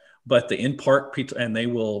up, but the in-park pizza, and they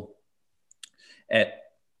will at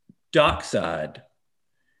Dockside,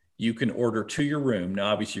 you can order to your room.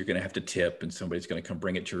 Now, obviously, you're going to have to tip, and somebody's going to come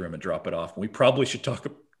bring it to your room and drop it off. And we probably should talk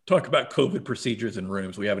about COVID procedures in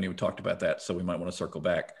rooms. We haven't even talked about that, so we might want to circle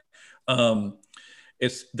back.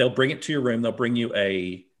 They'll bring it to your room. They'll bring you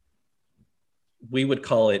we would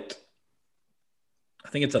call it, I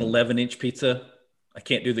think it's an 11-inch pizza. I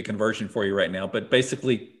can't do the conversion for you right now, but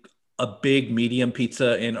basically a big medium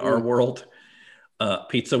pizza in our world.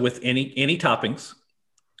 Pizza with any toppings.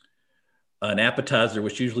 An appetizer,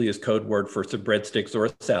 which usually is code word for some breadsticks or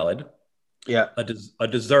a salad. Yeah. A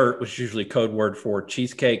dessert, which is usually code word for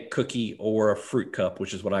cheesecake, cookie, or a fruit cup,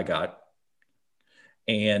 which is what I got.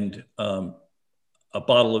 And a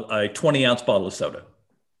 20-ounce bottle of soda.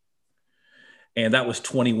 And that was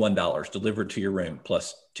 $21 delivered to your room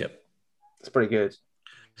plus tip. That's pretty good.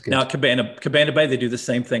 Now at Cabana Bay, they do the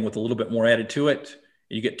same thing with a little bit more added to it.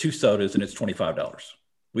 You get 2 sodas and it's $25.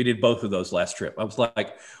 We did both of those last trip. I was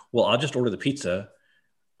like, well, I'll just order the pizza.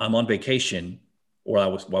 I'm on vacation, or I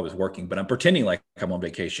was working, but I'm pretending like I'm on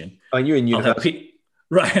vacation. Oh, and you're in university.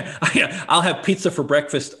 Right. I'll have pizza for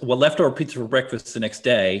breakfast. Well, leftover pizza for breakfast the next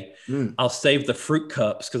day. I'll save the fruit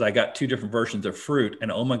cups because I got 2 different versions of fruit.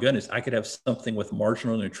 And oh my goodness, I could have something with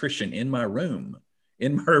marginal nutrition in my room,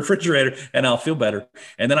 in my refrigerator, and I'll feel better.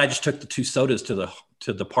 And then I just took the 2 sodas to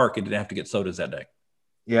the park and didn't have to get sodas that day.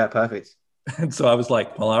 Yeah, perfect. And so I was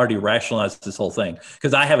like, well, I already rationalized this whole thing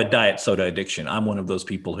because I have a diet soda addiction. I'm one of those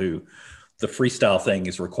people who the freestyle thing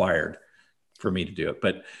is required for me to do it.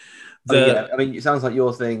 But I mean, it sounds like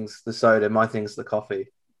your thing's the soda, my thing's the coffee.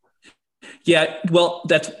 Yeah, well,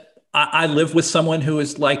 I live with someone who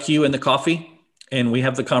is like you in the coffee, and we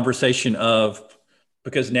have the conversation of,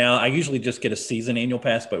 because now I usually just get a season annual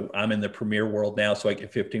pass, but I'm in the Premier World now, so I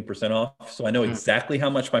get 15% off. So I know exactly how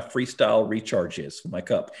much my freestyle recharge is for my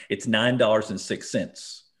cup. It's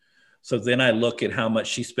 $9.06. So then I look at how much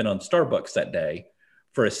she spent on Starbucks that day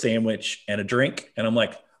for a sandwich and a drink, and I'm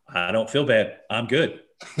like, I don't feel bad. I'm good.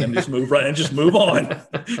 And just move right and just move on.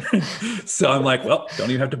 So I'm like, well, don't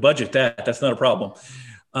even have to budget that. That's not a problem.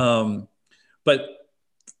 But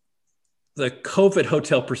the COVID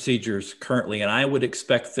hotel procedures currently, and I would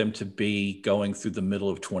expect them to be going through the middle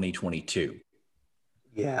of 2022.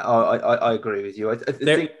 Yeah, I agree with you. I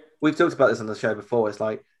think we've talked about this on the show before. It's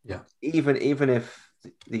like, even if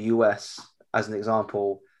the US, as an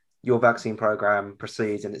example, your vaccine program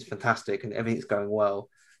proceeds and it's fantastic and everything's going well,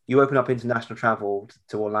 you open up international travel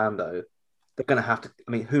to Orlando, they're going to have to,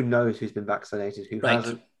 I mean, who knows who's been vaccinated, who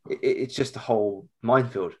hasn't? It's just a whole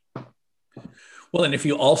minefield. Well, and if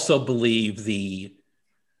you also believe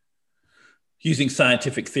using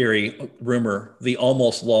scientific theory, rumor, the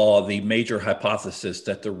almost law, the major hypothesis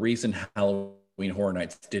that the reason Halloween Horror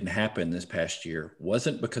Nights didn't happen this past year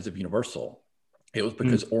wasn't because of Universal. It was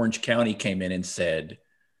because Orange County came in and said,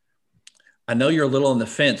 I know you're a little on the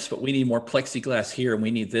fence, but we need more plexiglass here, and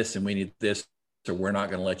we need this, so we're not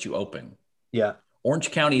going to let you open. Yeah.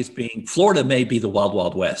 Orange County Florida may be the wild,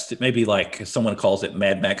 wild west. It may be like someone calls it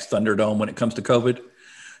Mad Max Thunderdome when it comes to COVID.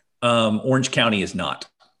 Orange County is not.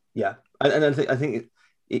 Yeah. And I think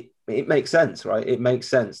it makes sense, right? It makes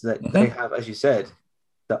sense that they have, as you said,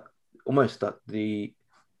 that almost that the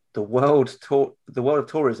world of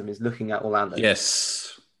tourism is looking at Orlando.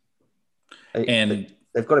 Yes. And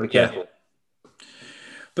they've got to be careful. Yeah.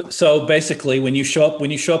 But so basically, when you show up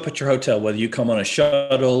at your hotel, whether you come on a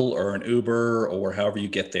shuttle or an Uber or however you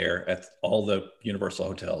get there at all the Universal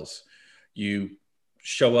hotels, you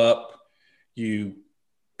show up, you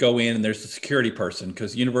go in, and there's a security person,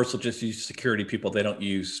 because Universal just uses security people. They don't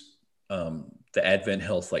use the Advent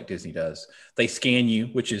Health like Disney does. They scan you,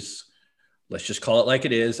 which is, let's just call it like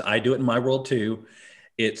it is. I do it in my world too.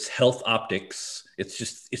 It's health optics.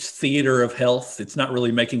 It's theater of health. It's not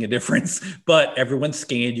really making a difference, but everyone's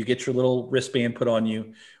scanned. You get your little wristband put on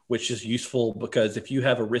you, which is useful because if you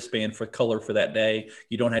have a wristband for color for that day,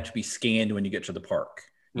 you don't have to be scanned when you get to the park.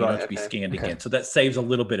 You don't have to be scanned again. So that saves a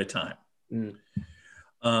little bit of time.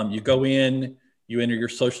 You go in, you enter your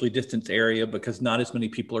socially distanced area because not as many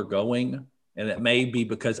people are going. And it may be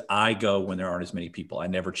because I go when there aren't as many people. I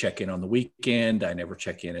never check in on the weekend. I never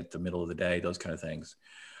check in at the middle of the day, those kind of things.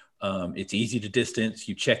 It's easy to distance.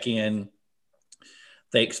 You check in.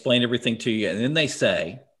 They explain everything to you. And then they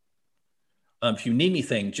say, if you need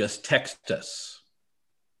anything, just text us,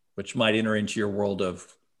 which might enter into your world of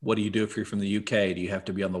what do you do if you're from the UK? Do you have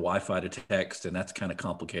to be on the Wi-Fi to text? And that's kind of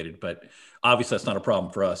complicated. But obviously, that's not a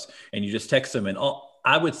problem for us. And you just text them. And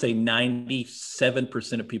I would say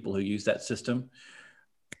 97% of people who use that system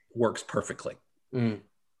works perfectly.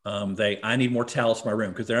 I need more towels for my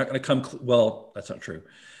room because they're not going to come. Well, that's not true.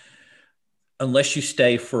 unless you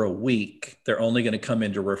stay for a week, they're only going to come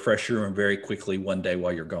in to refresh your room very quickly one day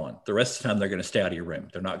while you're gone. The rest of the time, they're going to stay out of your room.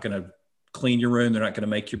 They're not going to clean your room. They're not going to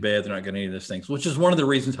make your bed. They're not going to do any of those things, which is one of the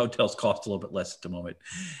reasons hotels cost a little bit less at the moment,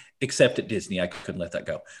 except at Disney. I couldn't let that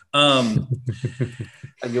go. And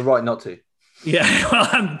you're right not to. Yeah,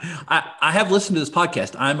 well, I have listened to this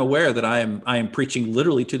podcast. I'm aware that I am preaching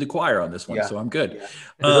literally to the choir on this one, so I'm good.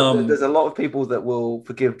 Yeah. There's a lot of people that will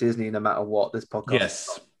forgive Disney no matter what this podcast.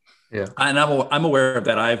 Yes, yeah, and I'm aware of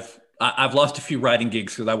that. I've lost a few writing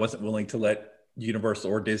gigs because I wasn't willing to let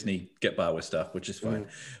Universal or Disney get by with stuff, which is fine.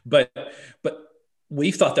 But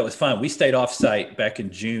we thought that was fine. We stayed off site back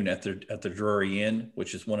in June at the Drury Inn,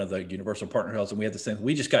 which is one of the Universal partner hotels, and we had the same.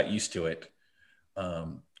 We just got used to it.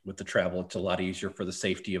 With the travel, it's a lot easier for the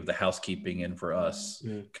safety of the housekeeping and for us.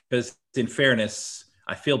 Because in fairness,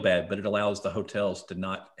 I feel bad, but it allows the hotels to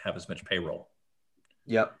not have as much payroll.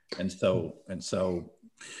 Yep. And so,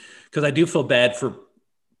 because I do feel bad for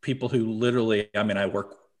people who literally, I mean, I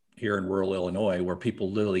work here in rural Illinois where people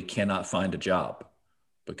literally cannot find a job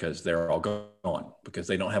because they're all gone because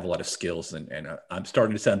they don't have a lot of skills. And I'm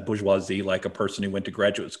starting to sound bourgeoisie, like a person who went to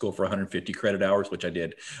graduate school for 150 credit hours, which I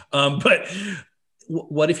did. But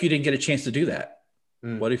what if you didn't get a chance to do that?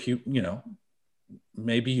 What if you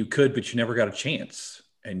maybe you could, but you never got a chance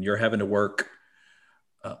and you're having to work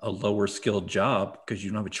a lower skilled job because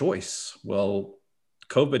you don't have a choice? Well,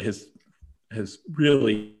 COVID has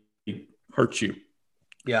really hurt you.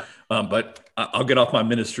 Yeah. But I'll get off my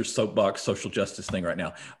minister's soapbox social justice thing right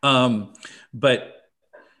now. But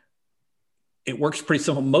it works pretty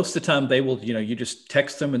simple. Most of the time they will, you just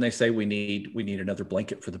text them and they say, we need another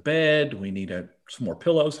blanket for the bed. We need some more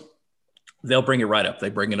pillows. They'll bring it right up. They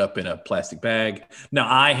bring it up in a plastic bag. Now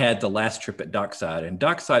I had the last trip at Dockside, and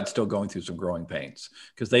Dockside's still going through some growing pains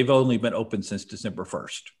because they've only been open since December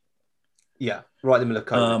 1st. Yeah. Right in the middle of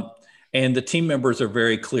COVID. And the team members are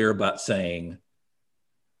very clear about saying,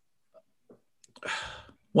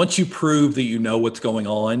 once you prove that you know what's going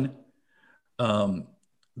on,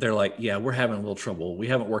 they're like, yeah, we're having a little trouble. We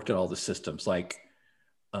haven't worked at all the systems. Like,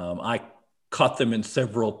 I caught them in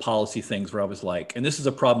several policy things where I was like, and this is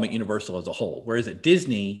a problem at Universal as a whole. Whereas at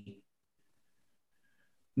Disney,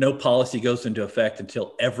 no policy goes into effect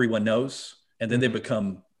until everyone knows, and then they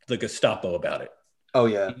become the Gestapo about it. Oh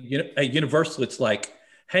yeah. At Universal, it's like,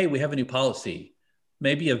 hey, we have a new policy.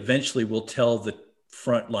 Maybe eventually we'll tell the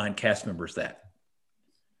frontline cast members that.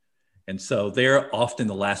 And so they're often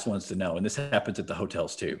the last ones to know. And this happens at the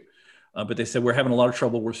hotels too. But they said, we're having a lot of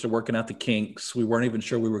trouble. We're still working out the kinks. We weren't even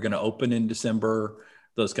sure we were going to open in December,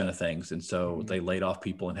 those kind of things. And so they laid off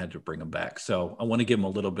people and had to bring them back. So I want to give them a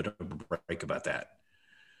little bit of a break about that.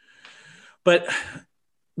 But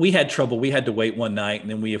we had trouble. We had to wait one night. And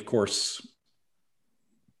then we, of course,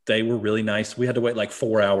 they were really nice. We had to wait like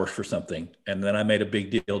 4 hours for something. And then I made a big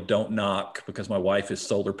deal, don't knock, because my wife is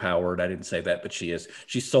solar powered. I didn't say that, but she is.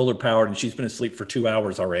 She's solar powered and she's been asleep for 2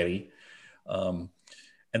 hours already.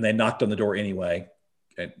 And they knocked on the door anyway.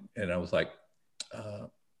 And I was like,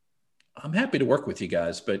 I'm happy to work with you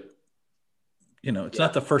guys, but it's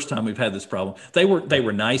not the first time we've had this problem. They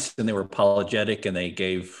were nice and they were apologetic, and they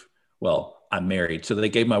gave, I'm married, so they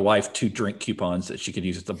gave my wife 2 drink coupons that she could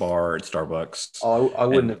use at the bar or at Starbucks. Oh, I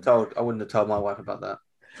wouldn't have told my wife about that.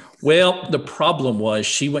 Well, the problem was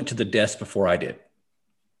she went to the desk before I did.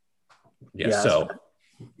 Yeah.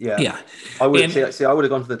 I would I would have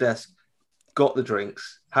gone to the desk, got the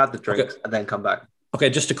drinks, had the drinks, and then come back. Okay,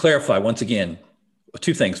 just to clarify once again,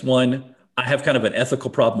 2 things. 1, I have kind of an ethical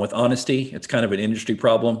problem with honesty. It's kind of an industry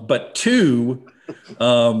problem. But 2,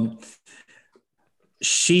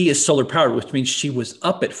 she is solar powered, which means she was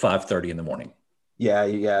up at 5:30 in the morning.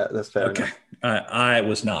 Yeah, that's fair. Okay, I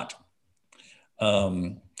was not.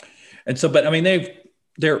 And so, but I mean,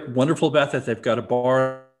 they're wonderful about that. They've got a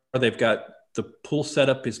bar. They've got the pool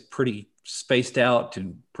setup is pretty spaced out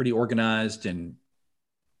and pretty organized, and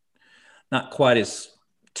not quite as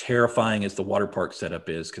terrifying as the water park setup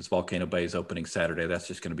is, because Volcano Bay is opening Saturday. That's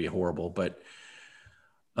just going to be horrible. But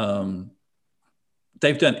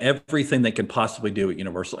they've done everything they can possibly do at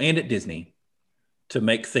Universal and at Disney to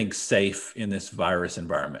make things safe in this virus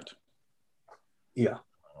environment. Yeah.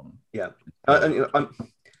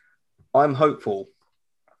 I'm hopeful.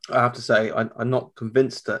 I have to say, I'm not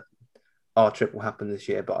convinced that our trip will happen this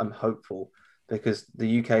year, but I'm hopeful because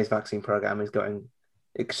the UK's vaccine program is going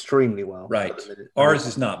extremely well. Right. Ours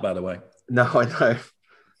is not, by the way. No, I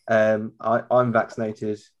know. I'm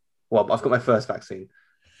vaccinated. Well, I've got my first vaccine.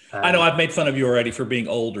 I know I've made fun of you already for being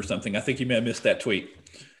old or something. I think you may have missed that tweet.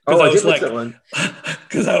 Oh, I did miss that one.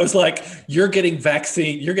 Because I was like, you're getting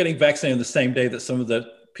vaccinated on the same day that some of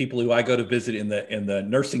the people who I go to visit in the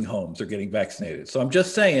nursing homes are getting vaccinated. So I'm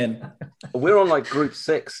just saying. We're on like group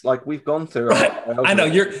 6. Like we've gone through. Right. I know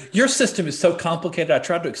your system is so complicated. I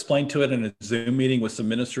tried to explain to it in a Zoom meeting with some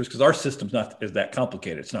ministers because our system's not is that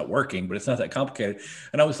complicated. It's not working, but it's not that complicated.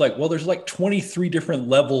 And I was like, well, there's like 23 different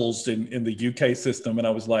levels in the UK system. And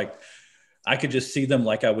I was like, I could just see them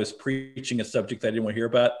like I was preaching a subject I didn't want to hear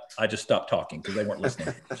about. I just stopped talking because they weren't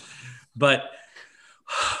listening. But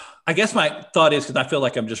I guess my thought is, because I feel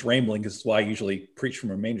like I'm just rambling, because it's why I usually preach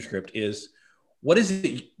from a manuscript, is what is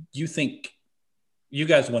it you think you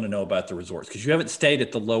guys want to know about the resorts? Because you haven't stayed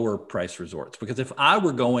at the lower price resorts. Because if I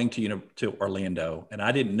were going to Orlando and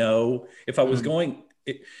I didn't know if I was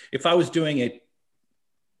if I was doing a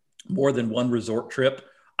more than one resort trip,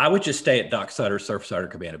 I would just stay at Dockside or Surfside or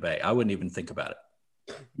Cabana Bay. I wouldn't even think about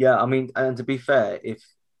it. Yeah, I mean, and to be fair, if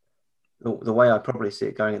the way I probably see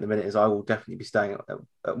it going at the minute is I will definitely be staying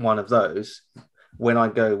at one of those when I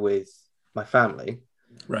go with my family.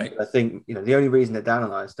 Right. I think, the only reason that Dan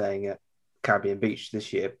and I are staying at Caribbean Beach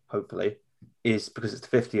this year, hopefully, is because it's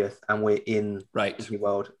the 50th and we're in Disney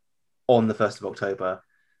World on the 1st of October,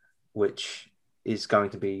 which is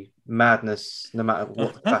going to be madness no matter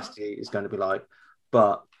what the capacity is going to be like.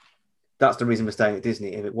 But that's the reason we're staying at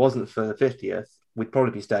Disney. If it wasn't for the 50th, we'd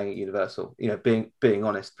probably be staying at Universal, being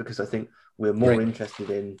honest, because I think we're more interested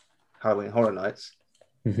in Halloween Horror Nights.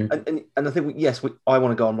 Mm-hmm. And I think, I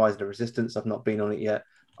want to go on Rise of the Resistance. I've not been on it yet.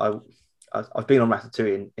 I've been on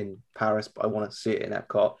Ratatouille in Paris, but I want to see it in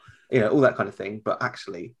Epcot, all that kind of thing. But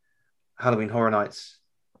actually, Halloween Horror Nights,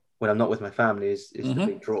 when I'm not with my family, is the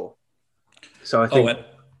big draw. So I think...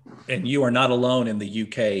 and you are not alone in the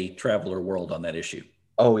UK traveler world on that issue.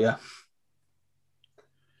 Oh, yeah.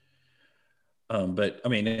 But I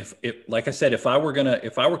mean, if like I said, if I were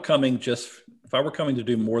coming to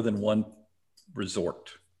do more than one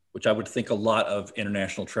resort, which I would think a lot of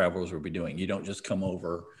international travelers would be doing, you don't just come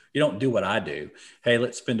over, you don't do what I do. Hey,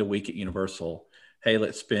 let's spend a week at Universal. Hey,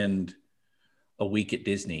 let's spend a week at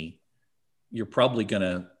Disney. You're probably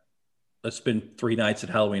let's spend 3 nights at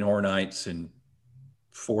Halloween Horror Nights and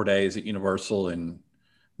 4 days at Universal. And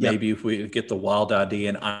maybe if we get the wild idea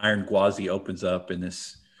and Iron Gwazi opens up in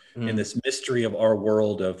this mystery of our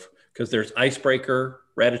world because there's Icebreaker,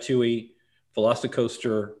 Ratatouille,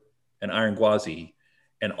 Velocicoaster, and Iron Gwazi,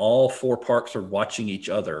 and all 4 parks are watching each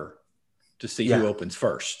other to see who opens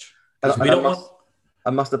first.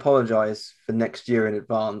 I must apologize for next year in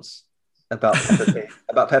advance about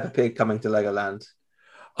Peppa Pig coming to Legoland.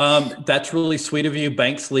 That's really sweet of you.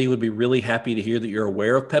 Banks Lee would be really happy to hear that you're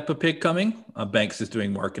aware of Peppa Pig coming. Banks is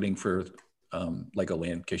doing marketing for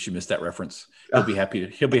Legoland, in case you missed that reference. He'll be happy to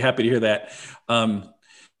hear that.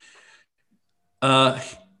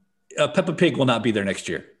 Peppa Pig will not be there next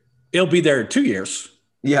year. It'll be there in 2 years.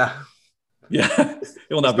 Yeah. It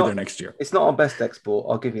will not be there next year. It's not our best export,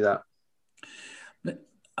 I'll give you that.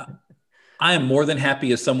 I am more than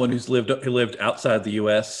happy as someone who lived outside the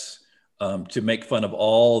U.S. To make fun of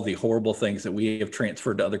all the horrible things that we have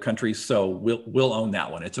transferred to other countries. So we'll own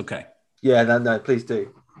that one. It's okay. Yeah, no, please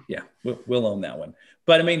do. Yeah, we'll own that one.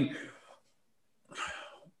 But I mean,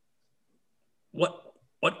 what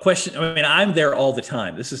question? I mean, I'm there all the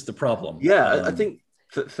time. This is the problem. Yeah, I think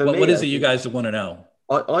for me, what is it you guys want to know?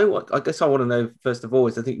 I guess I want to know, first of all,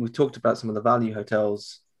 is I think we've talked about some of the value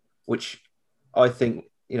hotels, which I think,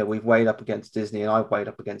 we've weighed up against Disney, and I've weighed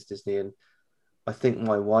up against Disney, and I think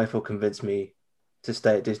my wife will convince me to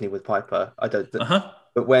stay at Disney with Piper. I don't.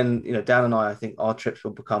 But when Dan and I think our trips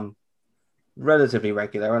will become relatively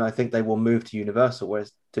regular, and I think they will move to Universal,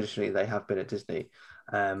 whereas traditionally they have been at Disney.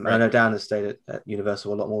 And I know Dan has stayed at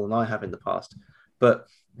Universal a lot more than I have in the past. But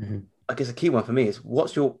I guess a key one for me is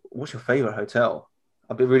what's your favorite hotel?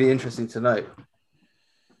 I'd be really interested to know.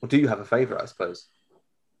 Or do you have a favorite? I suppose.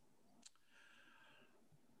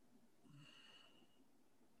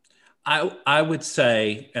 I would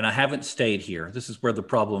say, and I haven't stayed here, this is where the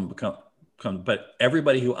problem comes, but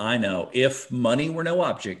everybody who I know, if money were no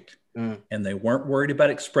object and they weren't worried about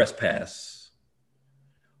Express Pass,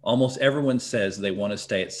 almost everyone says they want to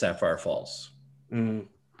stay at Sapphire Falls.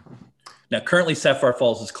 Now, currently Sapphire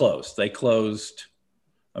Falls is closed. They closed,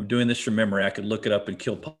 I'm doing this from memory, I could look it up and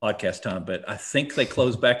kill podcast time, but I think they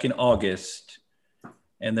closed back in August.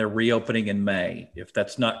 And they're reopening in May. If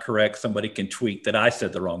that's not correct, somebody can tweet that I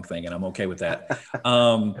said the wrong thing, and I'm okay with that.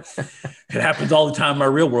 It happens all the time in my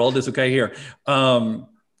real world. It's okay here. But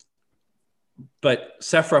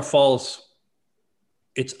Sapphire Falls,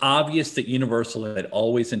 it's obvious that Universal had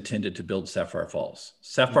always intended to build Sapphire Falls.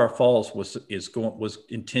 Sapphire Falls was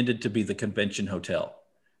intended to be the convention hotel.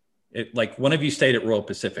 Like one of you stayed at Royal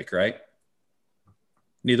Pacific, right?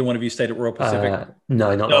 Neither one of you stayed at Royal Pacific?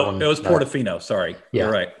 No, not that one. It was No. Portofino. Sorry. Yeah.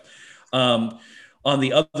 You're right. On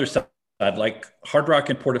the other side, like Hard Rock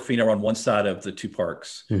and Portofino are on one side of the two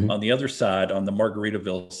parks. Mhm. On the other side, on the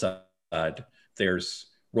Margaritaville side, there's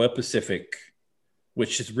Royal Pacific,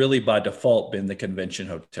 which has really by default been the convention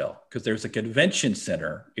hotel, because there's a convention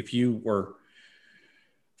center. If you were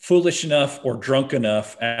foolish enough or drunk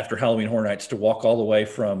enough after Halloween Horror Nights to walk all the way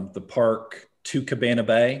from the park to Cabana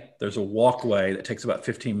Bay, there's a walkway that takes about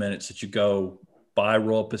 15 minutes that you go by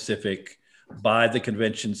Royal Pacific, by the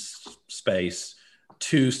convention space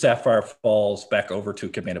to Sapphire Falls, back over to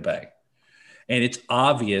Cabana Bay. And it's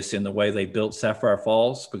obvious in the way they built Sapphire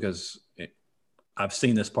Falls, because I've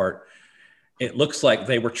seen this part. It looks like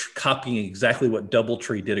they were copying exactly what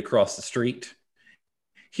DoubleTree did across the street.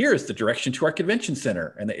 Here's the direction to our convention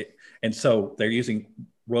center. And so they're using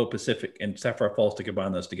Royal Pacific and Sapphire Falls to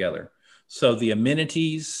combine those together. So the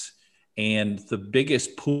amenities and the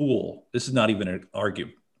biggest pool, this is not even an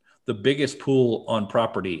argument, the biggest pool on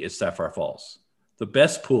property is Sapphire Falls. The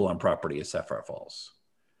best pool on property is Sapphire Falls.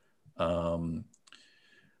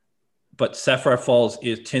 But Sapphire Falls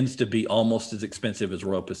tends to be almost as expensive as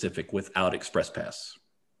Royal Pacific without Express Pass.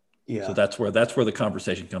 Yeah. So that's where the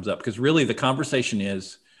conversation comes up, because really the conversation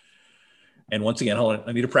is, and once again, hold on,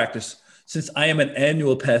 I need to practice. Since I am an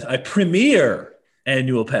annual pass, I premier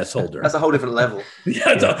annual pass holder. That's a whole different level.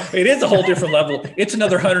 Yeah, it is a whole different level. It's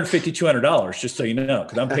another $150, $200, just so you know,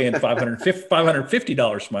 because I'm paying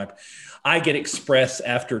 $550 for my. I get Express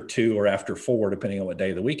after 2 or after 4, depending on what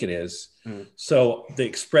day of the week it is. So the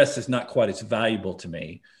Express is not quite as valuable to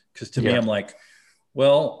me, because to me, I'm like,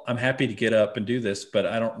 well, I'm happy to get up and do this, but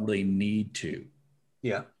I don't really need to.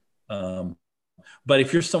 Yeah. But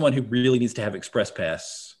if you're someone who really needs to have Express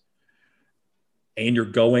Pass and you're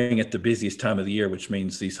going at the busiest time of the year, which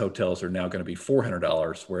means these hotels are now going to be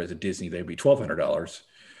 $400, whereas at Disney, they'd be $1,200.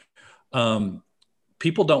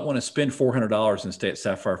 People don't want to spend $400 and stay at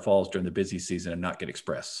Sapphire Falls during the busy season and not get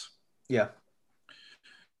Express. Yeah.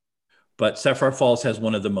 But Sapphire Falls has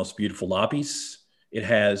one of the most beautiful lobbies. It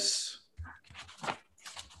has,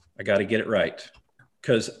 I got to get it right,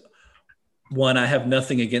 because one, I have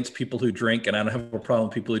nothing against people who drink, and I don't have a problem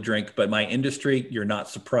with people who drink, but my industry, you're not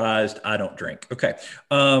surprised, I don't drink. Okay.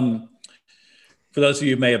 For those of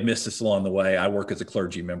you who may have missed this along the way, I work as a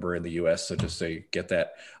clergy member in the U.S., so just so you get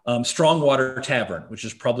that. Strongwater Tavern, which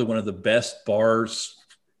is probably one of the best bars,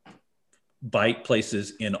 bite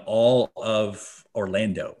places in all of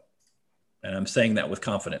Orlando. And I'm saying that with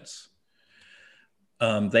confidence.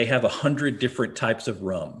 They have 100 different types of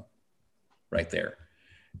rum right there.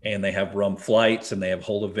 And they have rum flights, and they have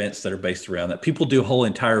whole events that are based around that. People do whole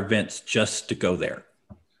entire events just to go there.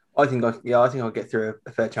 I think I'll get through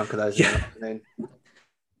a fair chunk of those in the afternoon.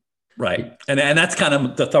 Right. And that's kind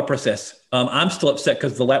of the thought process. I'm still upset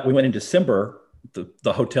because we went in December,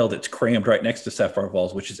 the hotel that's crammed right next to Sapphire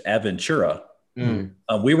Falls, which is Aventura.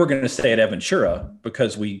 We were going to stay at Aventura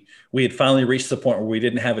because we had finally reached the point where we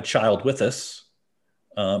didn't have a child with us.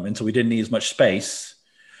 And so we didn't need as much space.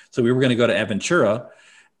 So we were going to go to Aventura.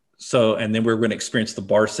 And then we were going to experience the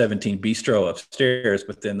Bar 17 Bistro upstairs,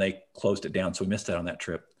 but then they closed it down. So we missed out on that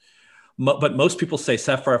trip. But most people say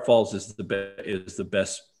Sapphire Falls is the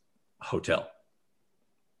best hotel.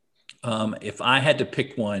 If I had to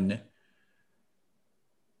pick one,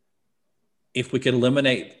 if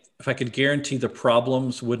I could guarantee the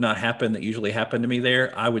problems would not happen that usually happen to me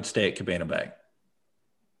there, I would stay at Cabana Bay.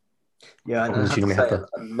 Yeah,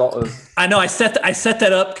 I know I set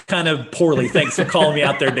that up kind of poorly. Thanks for calling me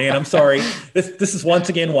out there, Dan. I'm sorry. This is once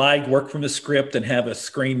again why I work from the script and have a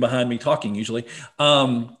screen behind me talking usually.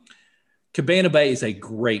 Cabana Bay is a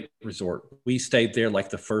great resort. We stayed there like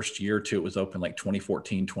the first year or two. It was open like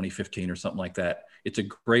 2014, 2015 or something like that. It's a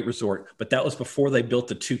great resort, but that was before they built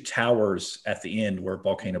the 2 towers at the end where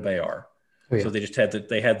Volcano Bay are. Oh, yeah. So they just had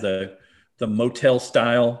the motel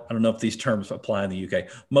style. I don't know if these terms apply in the UK.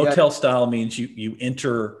 Motel style means you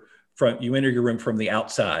enter your room from the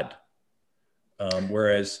outside,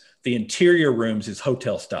 whereas the interior rooms is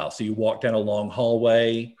hotel style. So you walk down a long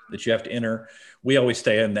hallway that you have to enter. We always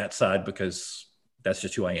stay on that side because that's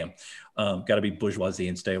just who I am. Got to be bourgeoisie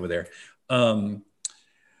and stay over there.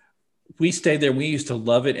 We stayed there. We used to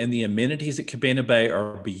love it. And the amenities at Cabana Bay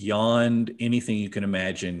are beyond anything you can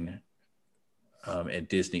imagine at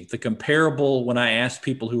Disney. The comparable, when I asked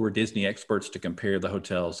people who were Disney experts to compare the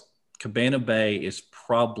hotels, Cabana Bay is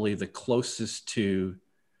probably the closest to,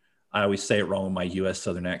 I always say it wrong with my U.S.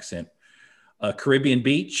 Southern accent, Caribbean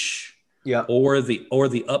Beach, or the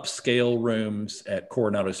upscale rooms at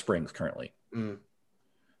Coronado Springs currently.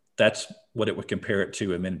 That's what it would compare it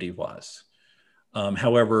to amenity-wise.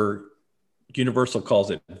 However, Universal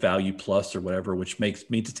calls it Value Plus or whatever, which means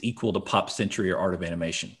it's equal to Pop Century or Art of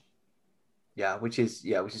Animation. Yeah, which is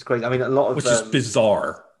crazy. I mean, a lot of which is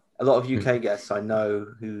bizarre. A lot of UK guests I know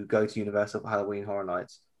who go to Universal for Halloween Horror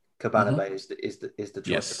Nights, Cabana Bay is the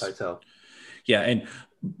choice of hotel. Yeah,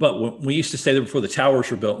 but when we used to stay there before the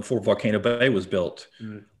towers were built, before Volcano Bay was built,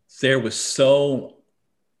 there was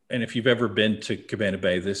and if you've ever been to Cabana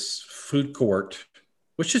Bay, this food court,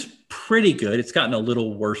 which is pretty good. It's gotten a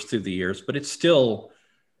little worse through the years, but it's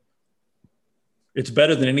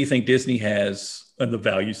better than anything Disney has on the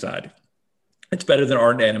value side. It's better than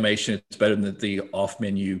Art and Animation. It's better than the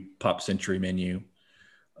off-menu Pop Century menu.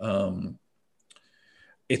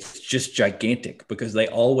 It's just gigantic because they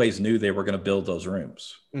always knew they were going to build those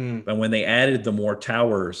rooms. And when they added the more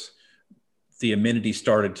towers, the amenities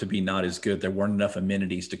started to be not as good. There weren't enough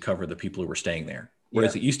amenities to cover the people who were staying there.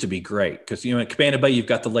 Whereas it used to be great because, at Cabana Bay, you've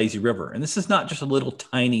got the lazy river. And this is not just a little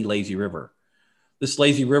tiny lazy river. This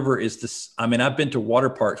lazy river is this. I mean, I've been to water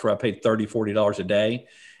parks where I paid $30, $40 a day,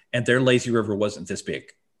 and their lazy river wasn't this big.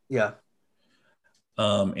 Yeah.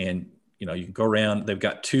 And, you can go around. They've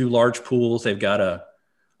got 2 large pools. They've got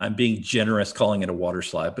I'm being generous calling it a water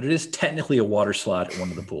slide, but it is technically a water slide at one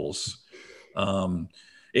of the pools.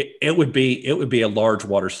 It would be a large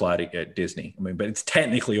water slide at Disney. I mean, but it's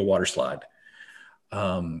technically a water slide.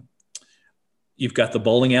 You've got the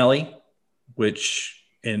bowling alley, which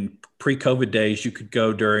in pre-COVID days, you could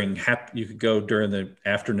go during the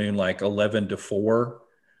afternoon, like 11 to 4.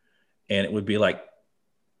 And it would be like,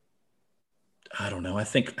 I don't know. I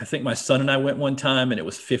think my son and I went one time and it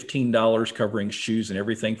was $15 covering shoes and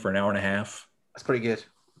everything for an hour and a half. That's pretty good.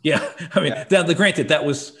 Yeah. I mean, granted, that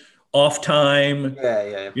was off time.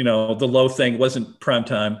 Yeah. The low thing wasn't prime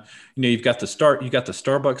time. You've got the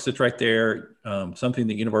Starbucks that's right there. Something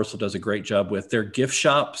that Universal does a great job with. Their gift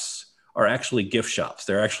shops are actually gift shops.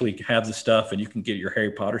 They actually have the stuff, and you can get your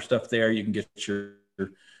Harry Potter stuff there. You can get your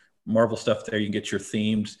Marvel stuff there. You can get your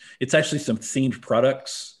themed. It's actually some themed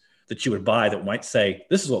products that you would buy that might say,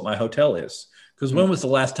 "This is what my hotel is." Because when was the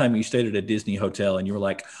last time you stayed at a Disney hotel and you were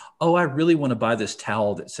like, "Oh, I really want to buy this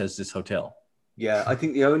towel that says this hotel"? Yeah, I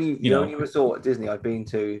think the only resort at Disney I've been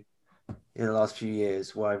to in the last few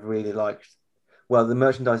years where I've really liked, well, the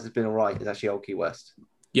merchandise has been all right, is actually Old Key West.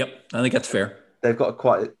 Yep, I think that's fair. They've got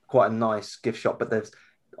quite a nice gift shop, but there's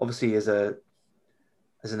obviously as an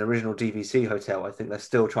original DVC hotel, I think they're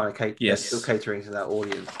still trying to cater. They're still catering to that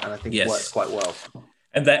audience, and I think it works quite well.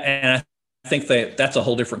 And I think that's a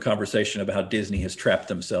whole different conversation about how Disney has trapped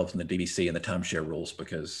themselves in the DVC and the timeshare rules,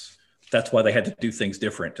 because that's why they had to do things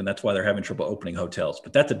different, and that's why they're having trouble opening hotels.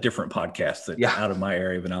 But that's a different podcast that's out of my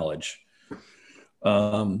area of knowledge.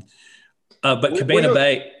 But Cabana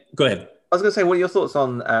Bay, go ahead. I was going to say, what are your thoughts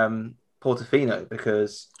on Portofino?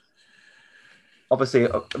 Because obviously,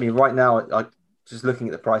 I mean, right now, just looking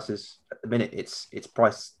at the prices at the minute, it's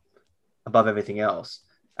priced above everything else.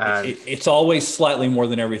 And it's always slightly more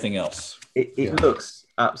than everything else. It looks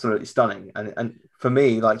absolutely stunning. And for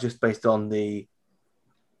me, like, just based on the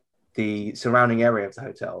surrounding area of the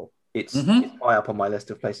hotel, it's high up on my list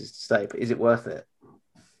of places to stay. But is it worth it?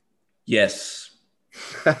 Yes.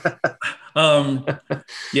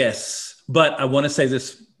 Yes. But I want to say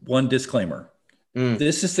this one disclaimer.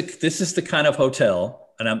 This is the kind of hotel,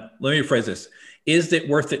 and let me rephrase this. Is it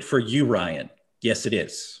worth it for you, Ryan? Yes, it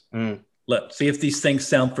is. Let's see if these things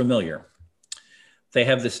sound familiar. They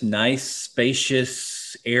have this nice,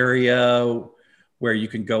 spacious area where you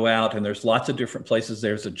can go out, and there's lots of different places.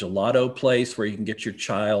 There's a gelato place where you can get your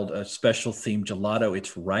child a special themed gelato.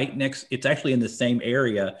 It's right next. It's actually in the same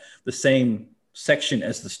area, the same section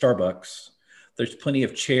as the Starbucks. There's plenty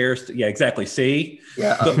of chairs. Yeah, exactly. See?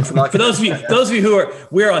 Yeah. For those of you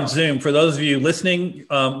we're on Zoom. For those of you listening,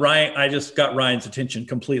 Ryan, I just got Ryan's attention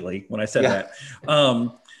completely when I said that.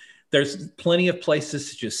 There's plenty of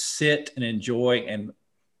places to just sit and enjoy. And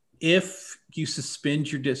if you suspend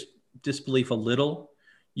your disbelief a little,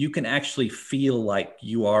 you can actually feel like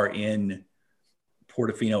you are in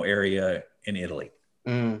Portofino area in Italy.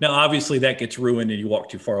 Now, obviously that gets ruined and you walk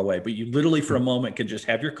too far away, but you literally for a moment can just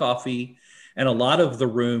have your coffee. And a lot of the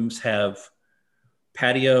rooms have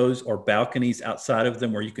patios or balconies outside of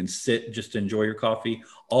them where you can sit and just enjoy your coffee.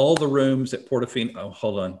 All the rooms at Portofino,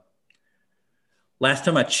 hold on. Last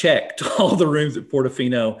time I checked, all the rooms at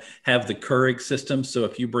Portofino have the Keurig system. So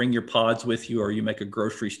if you bring your pods with you, or you make a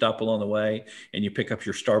grocery stop along the way and you pick up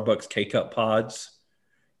your Starbucks K-Cup pods,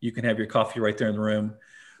 you can have your coffee right there in the room.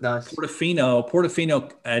 Nice.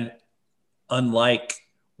 Portofino, unlike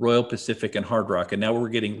Royal Pacific and Hard Rock, and now we're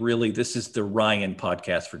getting this is the Ryan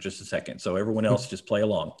podcast for just a second. So everyone else just play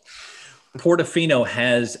along. Portofino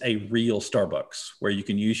has a real Starbucks where you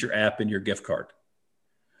can use your app and your gift card.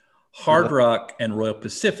 Hard Rock and Royal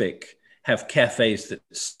Pacific have cafes that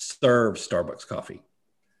serve Starbucks coffee.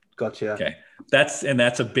 Gotcha. Okay. That's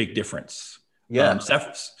a big difference. Yeah.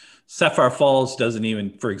 Sapphire Falls doesn't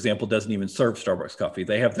even serve Starbucks coffee.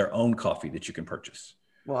 They have their own coffee that you can purchase.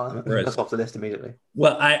 Well, that's off the list immediately.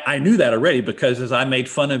 Well, I knew that already because as I made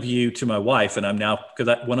fun of you to my wife, and I'm now,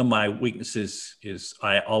 because one of my weaknesses is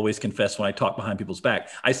I always confess when I talk behind people's back.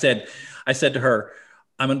 I said to her,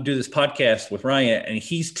 I'm going to do this podcast with Ryan, and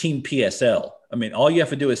he's team PSL. I mean, all you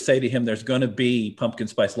have to do is say to him, there's going to be pumpkin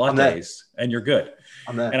spice lattes, and you're good.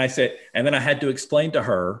 I'm there. And I said, and then I had to explain to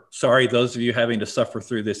her, sorry, those of you having to suffer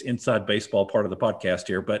through this inside baseball part of the podcast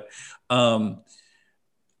here, but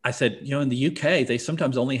I said, in the UK, they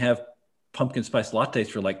sometimes only have pumpkin spice lattes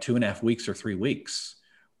for like 2.5 weeks or 3 weeks.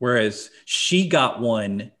 Whereas she got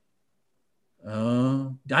one,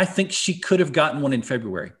 I think she could have gotten one in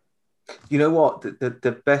February. You know what?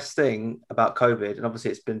 The best thing about COVID, and obviously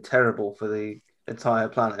it's been terrible for the entire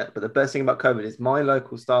planet, but the best thing about COVID is my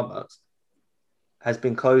local Starbucks has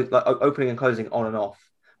been closed, like opening and closing on and off.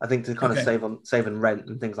 I think to kind of save on rent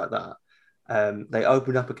and things like that. They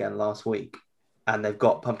opened up again last week, and they've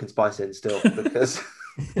got pumpkin spice in still because.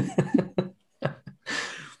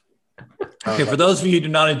 Okay, for those of you who do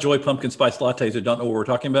not enjoy pumpkin spice lattes or don't know what we're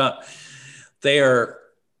talking about, they are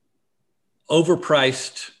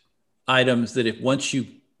overpriced items that if once you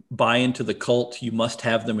buy into the cult, you must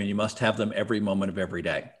have them, and you must have them every moment of every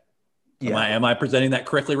day. Yeah. Am I presenting that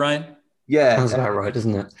correctly, Ryan? Yeah, sounds about right,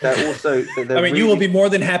 doesn't it? They're also. You will be more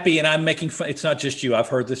than happy, and I'm making fun. It's not just you. I've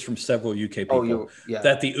heard this from several UK people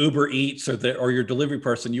that the Uber Eats or your delivery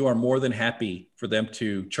person, you are more than happy for them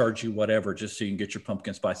to charge you whatever just so you can get your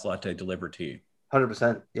pumpkin spice latte delivered to you.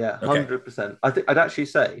 100%, yeah, 100%. I think I'd actually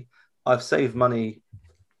say I've saved money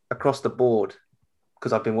across the board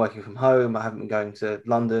because I've been working from home. I haven't been going to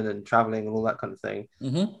London and traveling and all that kind of thing.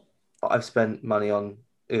 Mm-hmm. But I've spent money on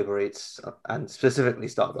Uber Eats and specifically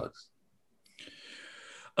Starbucks.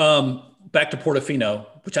 Back to Portofino,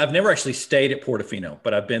 which I've never actually stayed at Portofino,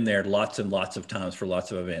 but I've been there lots and lots of times for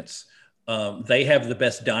lots of events. They have the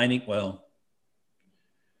best dining. Well,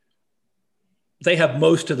 they have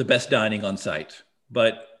most of the best dining on site,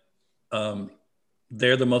 but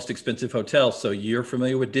they're the most expensive hotel. So you're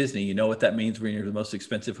familiar with Disney. You know what that means when you're the most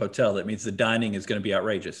expensive hotel. That means the dining is going to be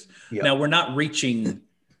outrageous. Yeah. Now, we're not reaching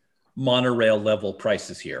monorail level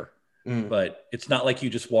prices here, but it's not like you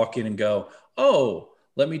just walk in and go, oh,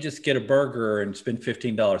 let me just get a burger and spend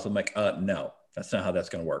 $15. I'm like, no, that's not how that's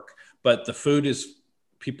going to work. But the food is,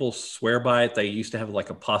 people swear by it. They used to have like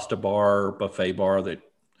a pasta bar, buffet bar that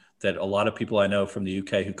a lot of people I know from the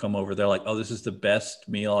UK who come over, they're like, oh, this is the best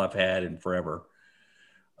meal I've had in forever.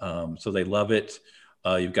 So they love it.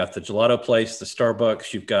 You've got the gelato place, the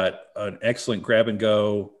Starbucks. You've got an excellent grab and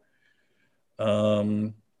go.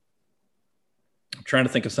 I'm trying to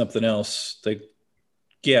think of something else. The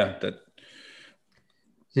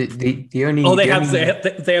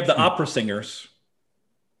opera singers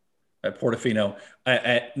at Portofino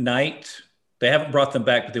at night. They haven't brought them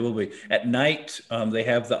back, but they will be at night. They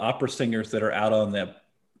have the opera singers that are out on the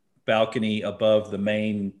balcony above the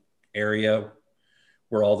main area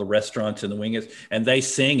where all the restaurants and the wing is, and they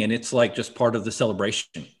sing, and it's like just part of the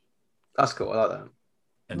celebration. That's cool. I like that.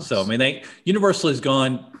 And nice. So, I mean, Universal has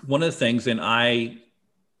gone, one of the things, and I'm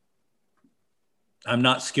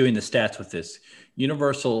not skewing the stats with this.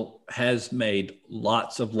 Universal has made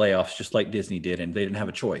lots of layoffs, just like Disney did, and they didn't have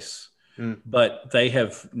a choice. But they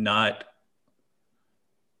have not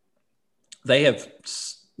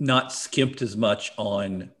skimped as much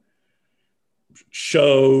on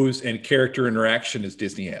shows and character interaction as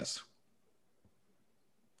Disney has.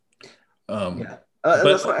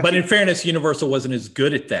 But in fairness, Universal wasn't as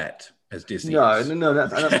good at that as Disney. No,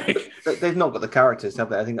 they've not got the characters, have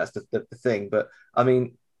they? I think that's the thing. But I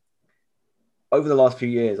mean, over the last few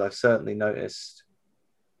years, I've certainly noticed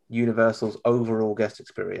Universal's overall guest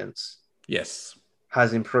experience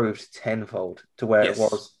has improved tenfold to where it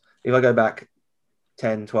was. If I go back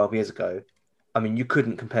 10, 12 years ago, I mean, you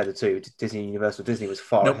couldn't compare the two. Disney and Universal. Disney was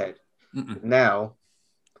far ahead. Now,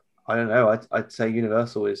 I don't know. I'd say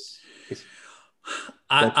Universal is.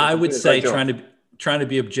 I would say trying to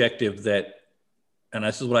be objective that, and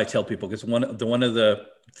this is what I tell people, because one of the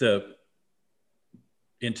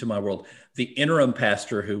into my world, the interim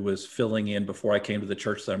pastor who was filling in before I came to the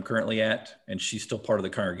church that I'm currently at, and she's still part of the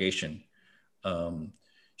congregation.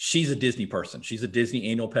 She's a Disney person. She's a Disney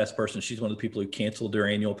annual pass person. She's one of the people who canceled their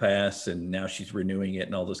annual pass, and now she's renewing it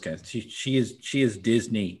and all those kinds of things. She is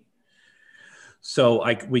Disney. So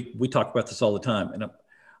we talk about this all the time. And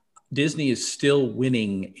Disney is still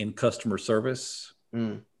winning in customer service,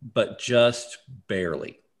 but just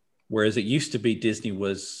barely. Whereas it used to be Disney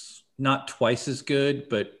was not twice as good,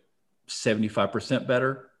 but 75%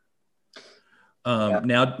 better.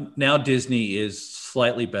 Now Disney is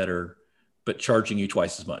slightly better, but charging you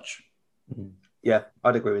twice as much. Yeah,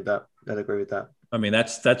 I'd agree with that. I mean,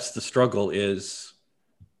 that's the struggle is,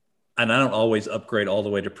 and I don't always upgrade all the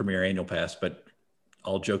way to Premier Annual Pass, but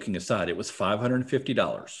all joking aside, it was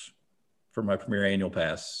 $550 for my Premier Annual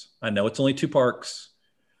Pass. I know it's only 2 parks,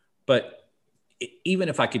 but even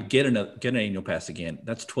if I could get an Annual Pass again,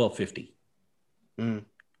 that's $1,250.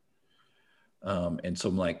 And so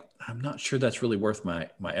I'm like, I'm not sure that's really worth my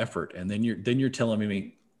effort. And then you're telling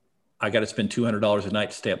me I got to spend $200 a night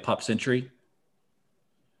to stay at Pop Century.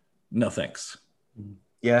 No thanks.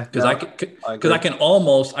 Yeah, because I can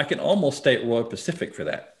almost stay at Royal Pacific for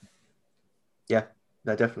that. Yeah,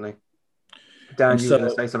 no, definitely. Dan, you were going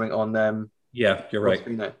to say something on yeah, you're right.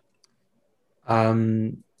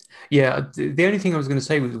 Yeah, the only thing I was going to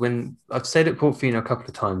say was when I've stayed at Portofino a couple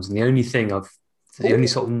of times, and the only sort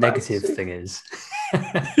of negative thing is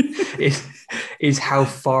how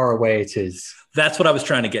far away it is. That's what I was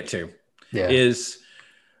trying to get to. Yeah.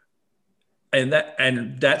 And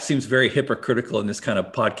that seems very hypocritical in this kind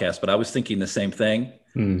of podcast, but I was thinking the same thing.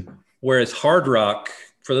 Whereas Hard Rock,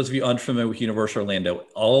 for those of you unfamiliar with Universal Orlando,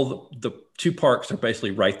 all the 2 parks are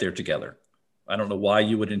basically right there together. I don't know why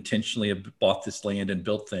you would intentionally have bought this land and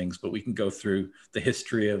built things, but we can go through the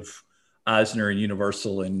history of Eisner and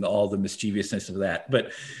Universal and all the mischievousness of that.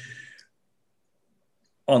 But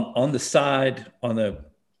on the side,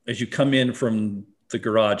 as you come in from the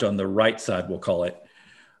garage on the right side, we'll call it,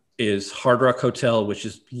 is Hard Rock Hotel, which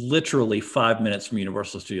is literally 5 minutes from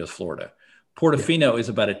Universal Studios Florida. Portofino is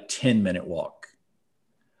about a 10-minute walk.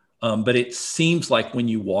 But it seems like when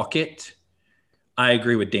you walk it, I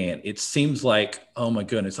agree with Dan. It seems like, oh my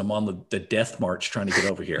goodness, I'm on the death march trying to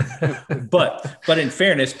get over here. but in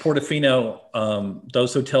fairness, Portofino,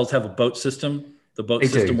 those hotels have a boat system. The boat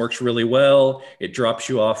system works really well. It drops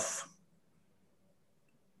you off.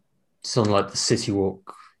 Something like the City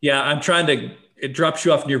Walk. Yeah, it drops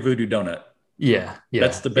you off near Voodoo Donut. Yeah.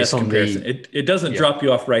 That's the best comparison. It doesn't drop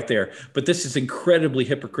you off right there, but this is incredibly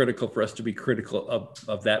hypocritical for us to be critical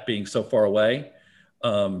of that being so far away.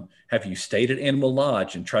 Have you stayed at Animal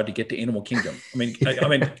Lodge and tried to get to Animal Kingdom? I mean,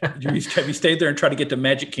 have you stayed there and tried to get to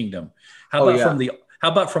Magic Kingdom? How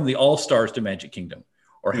about from the All Stars to Magic Kingdom?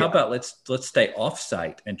 Or how about let's stay off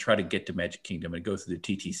site and try to get to Magic Kingdom and go through the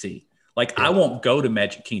TTC? I won't go to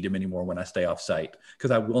Magic Kingdom anymore when I stay off site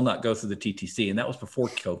because I will not go through the TTC, and that was before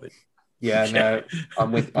COVID. Yeah, no,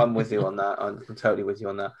 I'm with you on that. I'm totally with you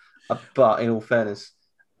on that. But in all fairness,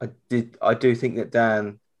 I do think that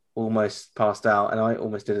Dan almost passed out, and I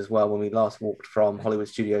almost did as well when we last walked from Hollywood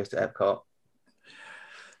Studios to Epcot.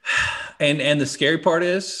 And the scary part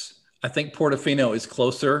is, I think Portofino is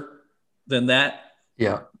closer than that.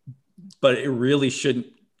 Yeah, but it really shouldn't.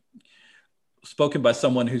 Spoken by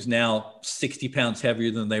someone who's now 60 pounds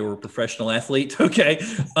heavier than they were a professional athlete. Okay.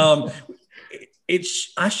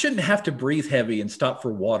 I shouldn't have to breathe heavy and stop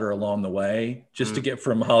for water along the way just to get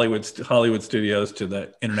from Hollywood Studios to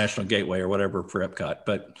the International Gateway or whatever for Epcot.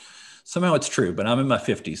 But somehow it's true, but I'm in my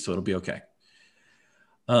 50s, so it'll be okay.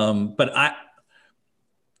 But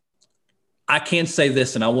I can say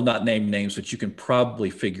this, and I will not name names, but you can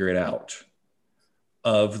probably figure it out.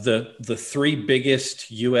 Of the 3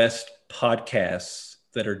 biggest U.S. podcasts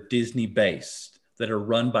that are Disney based, that are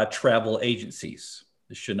run by travel agencies.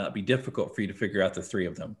 This should not be difficult for you to figure out the 3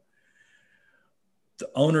 of them. The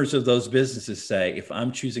owners of those businesses say, if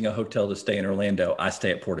I'm choosing a hotel to stay in Orlando, I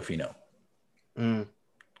stay at Portofino. And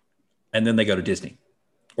then they go to Disney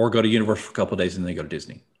or go to Universal for a couple of days and then they go to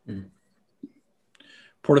Disney.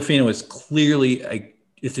 Portofino is clearly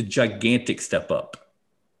it's a gigantic step up.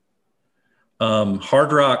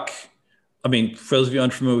 Hard Rock, I mean, for those of you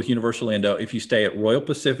unfamiliar with Universal Orlando, if you stay at Royal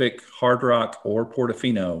Pacific, Hard Rock, or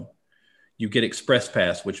Portofino, you get Express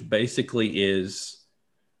Pass, which basically is,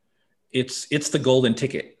 it's the golden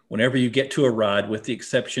ticket. Whenever you get to a ride, with the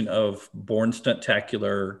exception of Bourne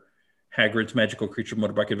Stuntacular, Hagrid's Magical Creature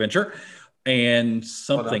Motorbike Adventure, and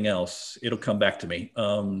something else, it'll come back to me.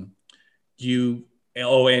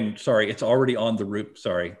 It's already on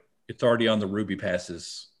the Ruby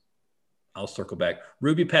Passes. I'll circle back.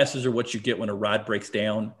 Ruby Passes are what you get when a ride breaks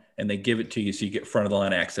down and they give it to you so you get front of the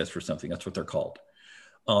line access for something. That's what they're called.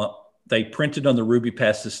 They printed on the Ruby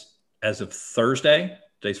Passes as of Thursday.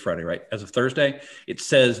 Today's Friday, right? As of Thursday, it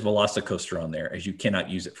says Velocicoaster on there, as you cannot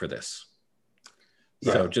use it for this.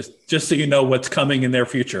 Yeah. So just so you know what's coming in their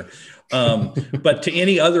future. But to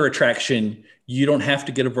any other attraction, You don't have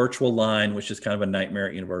to get a virtual line, which is kind of a nightmare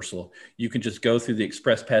at Universal. You can just go through the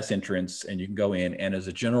Express Pass entrance and you can go in. And as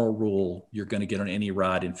a general rule, you're going to get on any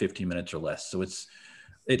ride in 15 minutes or less. So it's,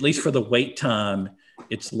 at least for the wait time,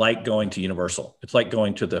 it's like going to Universal. It's like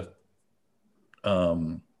going to the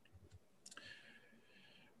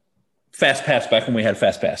Fast Pass back when we had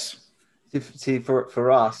Fast Pass. See,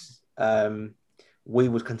 for us, we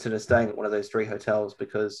would consider staying at one of those 3 hotels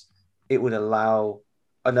because it would allow.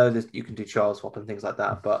 I know that you can do child swap and things like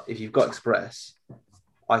that, but if you've got Express,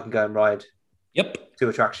 I can go and ride 2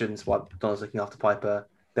 attractions while Donna's looking after Piper.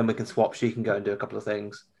 Then we can swap. She can go and do a couple of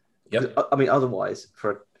things. Yep. I mean, otherwise,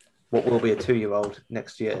 for what will be a 2-year-old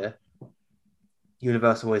next year,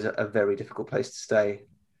 Universal is a very difficult place to stay.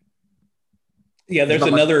 Yeah, there's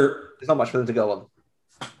not much for them to go on.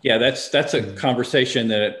 Yeah, that's a conversation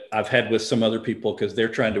that I've had with some other people because they're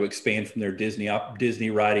trying to expand from their Disney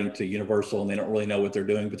riding to Universal, and they don't really know what they're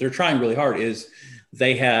doing, but they're trying really hard. Is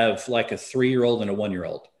they have like a 3-year-old and a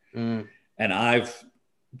 1-year-old, and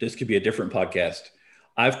this could be a different podcast.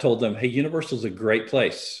 I've told them, hey, Universal's a great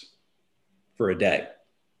place for a day,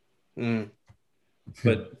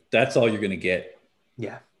 but that's all you're going to get.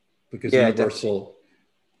 Yeah, because Universal.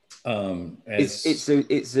 It's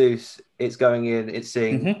Zeus. It's going in. It's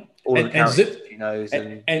seeing all of the characters she knows.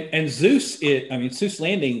 And Zeus. Zeus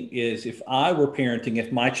Landing is. If I were parenting,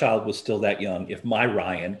 if my child was still that young, if my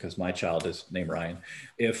Ryan, because my child is named Ryan,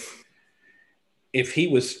 if he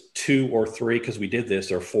was 2 or 3, because we did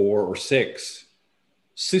this, or 4 or 6,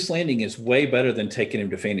 Zeus Landing is way better than taking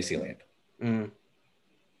him to Fantasyland.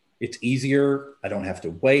 It's easier. I don't have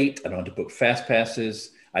to wait. I don't have to book fast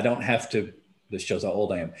passes. I don't have to. This shows how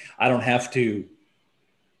old I am. I don't have to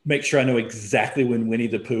make sure I know exactly when Winnie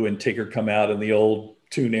the Pooh and Tigger come out in the old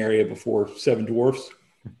Toon area before Seven Dwarfs.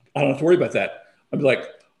 I don't have to worry about that. I'd be like,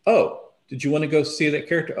 oh, did you want to go see that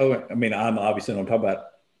character? Oh, I mean, I'm obviously don't talk about.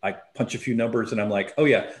 I punch a few numbers and I'm like, oh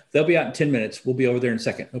yeah, they'll be out in 10 minutes. We'll be over there in a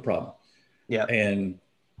second. No problem. Yeah. And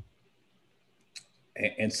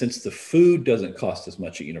since the food doesn't cost as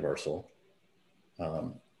much at Universal,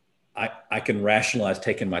 I can rationalize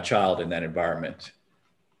taking my child in that environment.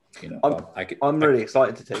 I'm really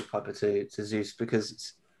excited to take Piper to Zeus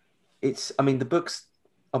because it's. I mean, the books.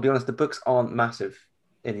 I'll be honest, the books aren't massive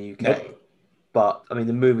in the UK, but I mean,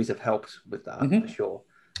 the movies have helped with that for sure.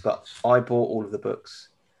 But I bought all of the books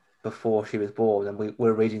before she was born, and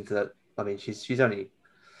we're reading to that. I mean, she's only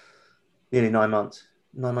nearly 9 months.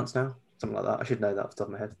 9 months now, something like that. I should know that off the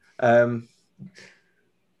top of my head.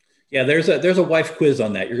 Yeah, there's a wife quiz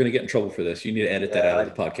on that. You're going to get in trouble for this. You need to edit that out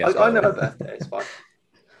of the podcast. I know her birthday. It's fine.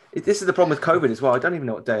 This is the problem with COVID as well. I don't even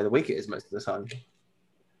know what day of the week it is most of the time.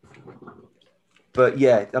 But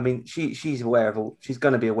yeah, I mean, she's aware of all. She's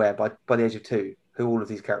going to be aware by the age of 2 who all of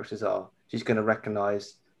these characters are. She's going to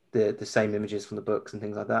recognise the same images from the books and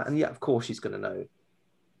things like that. And yeah, of course, she's going to know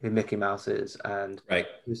who Mickey Mouse is and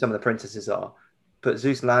who some of the princesses are. But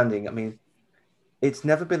Zeus Landing, I mean, it's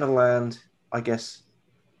never been a land. I guess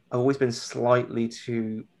I've always been slightly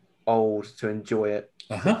too old to enjoy it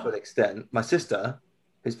to a full extent. My sister,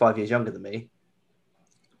 who's 5 years younger than me,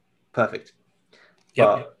 perfect. Yep.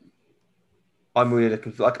 But I'm really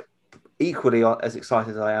looking for, like, equally as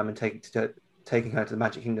excited as I am in taking her to the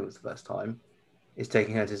Magic Kingdom for the first time, is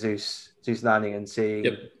taking her to Zeus Landing and seeing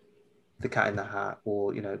the Cat in the Hat,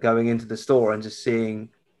 or going into the store and just seeing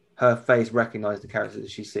her face recognize the characters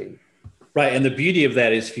that she's seen. Right. And the beauty of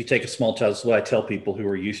that is if you take a small child, this is what I tell people who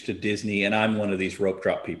are used to Disney, and I'm one of these rope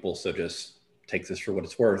drop people, so just take this for what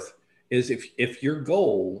it's worth, is if your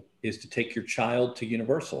goal is to take your child to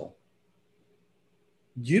Universal,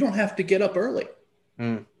 you don't have to get up early.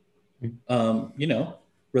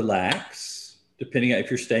 Relax. Depending on if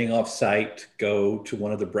you're staying off site, go to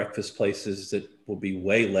one of the breakfast places that will be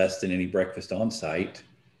way less than any breakfast on site.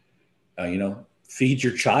 Feed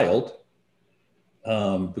your child.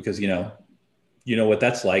 Because you know what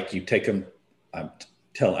that's like. You take them.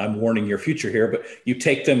 I'm warning your future here, but you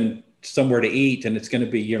take them somewhere to eat, and it's going to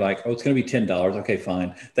be. You're like, oh, it's going to be $10. Okay,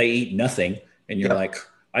 fine. They eat nothing, and you're like,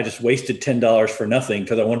 I just wasted $10 for nothing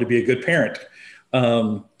because I wanted to be a good parent.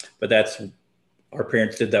 But that's our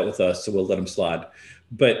parents did that with us, so we'll let them slide.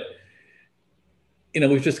 But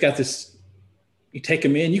we've just got this. You take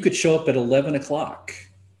them in. You could show up at 11 o'clock,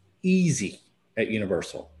 easy at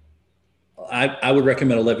Universal. I would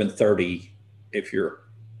recommend 11:30 if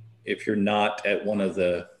you're not at one of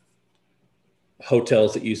the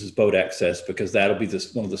hotels that uses boat access, because that'll be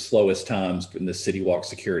one of the slowest times in the City Walk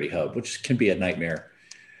security hub, which can be a nightmare.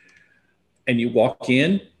 And you walk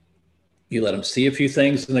in, you let them see a few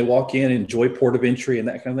things, and they walk in, enjoy port of entry and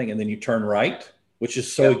that kind of thing, and then you turn right, which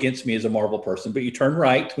is so against me as a Marvel person. But you turn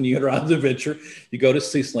right when you get around the Adventure. You go to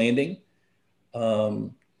Seuss Landing.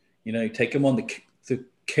 You take them on the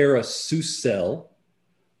carousel,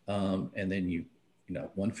 and then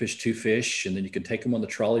one fish, two fish, and then you can take them on the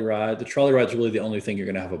trolley ride. The trolley ride is really the only thing you're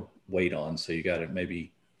going to have a wait on, so you got to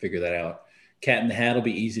maybe figure that out. Cat in the Hat will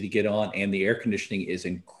be easy to get on, and the air conditioning is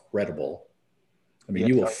incredible. I mean,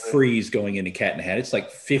 you will freeze going into Cat in the Hat. It's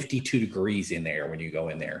like 52 degrees in there when you go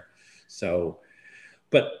in there. So,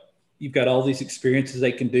 but you've got all these experiences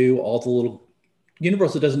they can do. All the little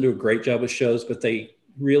Universal doesn't do a great job with shows, but they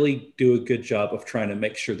really do a good job of trying to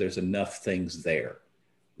make sure there's enough things there.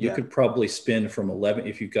 You could probably spend from 11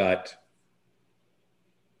 if you've got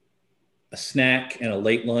a snack and a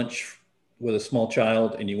late lunch with a small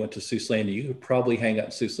child and you went to Seuss Landing, you could probably hang out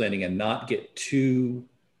in Seuss Landing and not get too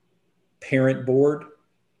parent bored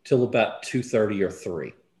till about 2:30 or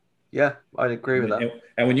 3. Yeah, I'd agree with that.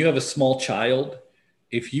 And when you have a small child,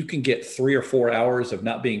 if you can get 3 or 4 hours of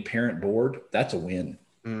not being parent bored, that's a win.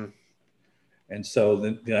 And so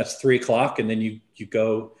then that's 3 o'clock, and then you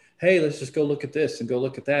go, hey, let's just go look at this and go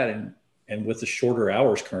look at that. And with the shorter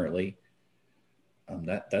hours currently,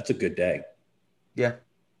 that's a good day. Yeah.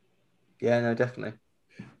 Yeah, no, definitely.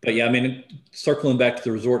 But yeah, I mean, circling back to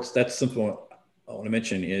the resorts, that's something I want to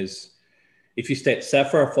mention is if you stay at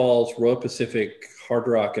Sapphire Falls, Royal Pacific, Hard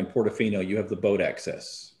Rock, and Portofino, you have the boat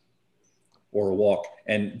access or a walk,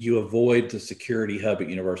 and you avoid the security hub at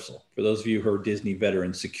Universal. For those of you who are Disney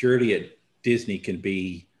veterans, security at Disney can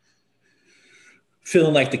be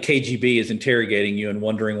feeling like the KGB is interrogating you and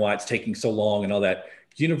wondering why it's taking so long and all that.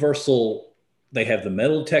 Universal, they have the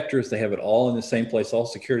metal detectors. They have it all in the same place. All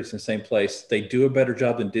security is in the same place. They do a better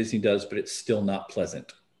job than Disney does, but it's still not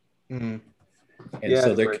pleasant. And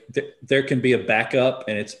so there can be a backup,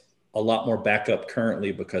 and it's a lot more backup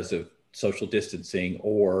currently because of social distancing.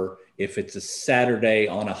 Or if it's a Saturday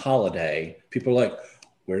on a holiday, people are like,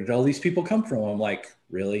 where did all these people come from? I'm like,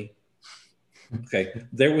 really? Okay.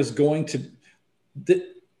 There was going to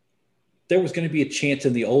be a chance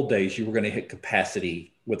in the old days you were going to hit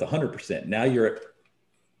capacity with 100%. Now you're at,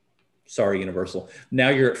 sorry, Universal. Now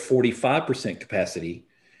you're at 45% capacity.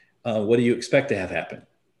 What do you expect to have happen?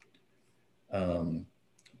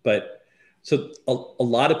 But so a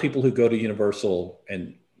lot of people who go to Universal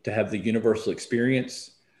and to have the Universal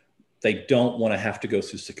experience, they don't want to have to go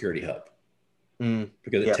through Security Hub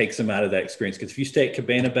because it takes them out of that experience. Because if you stay at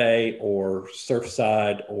Cabana Bay or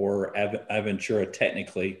Surfside or Aventura,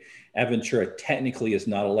 technically is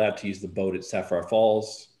not allowed to use the boat at Sapphire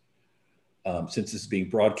Falls. Since this is being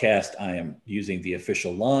broadcast, I am using the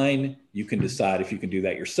official line. You can decide if you can do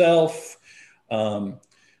that yourself.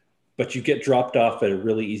 But you get dropped off at a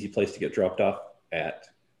really easy place to get dropped off at,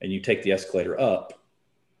 and you take the escalator up,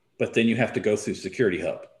 but then you have to go through Security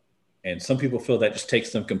Hub. And some people feel that just takes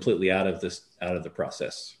them completely out of the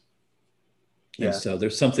process. Yeah. And so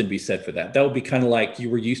there's something to be said for that. That would be kind of like you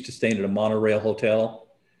were used to staying at a monorail hotel,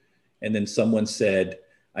 and then someone said,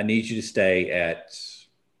 I need you to stay at,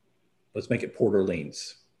 let's make it Port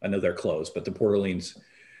Orleans. I know they're closed, but the Port Orleans,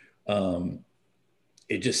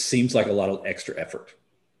 it just seems like a lot of extra effort.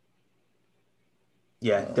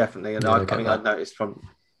 Yeah, definitely. And I've noticed from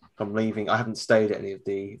leaving, I haven't stayed at any of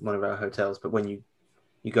the monorail hotels, but when you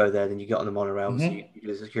go there, then you get on the monorail, so you do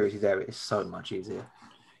the security there. It's so much easier.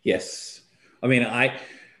 Yes. I mean,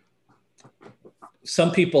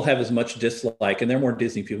 some people have as much dislike, and they're more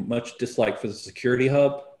Disney people, much dislike for the Security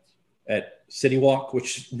Hub at City Walk,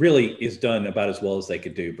 which really is done about as well as they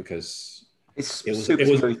could do because it was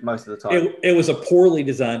smooth most of the time. It was a poorly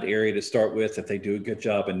designed area to start with that they do a good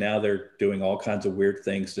job, and now they're doing all kinds of weird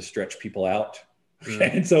things to stretch people out.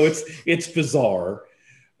 And so it's bizarre,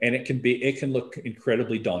 and it can look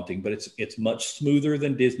incredibly daunting, but it's much smoother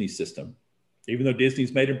than Disney's system, even though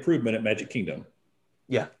Disney's made improvement at Magic Kingdom.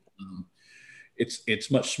 Yeah.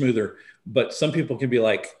 It's much smoother, but some people can be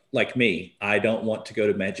like me. I don't want to go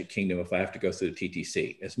to Magic Kingdom if I have to go through the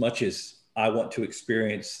TTC. As much as I want to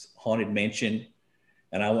experience Haunted Mansion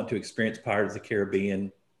and I want to experience Pirates of the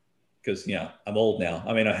Caribbean, because I'm old now.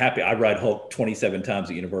 I mean, I'm happy. I ride Hulk 27 times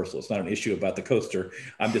at Universal. It's not an issue about the coaster.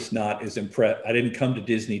 I'm just not as impressed. I didn't come to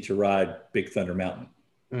Disney to ride Big Thunder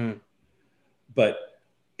Mountain, but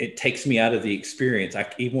it takes me out of the experience.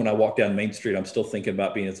 Even when I walk down Main Street, I'm still thinking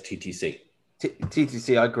about being at the TTC.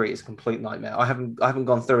 TTC, I agree, it's a complete nightmare. I haven't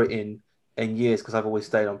gone through it in years because I've always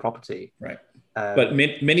stayed on property. Right. But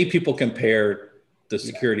many people compare the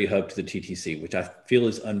Security Hub to the TTC, which I feel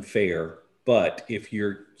is unfair. But if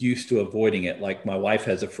you're used to avoiding it, like my wife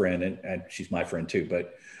has a friend, and she's my friend too,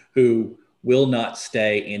 but who will not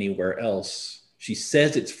stay anywhere else. She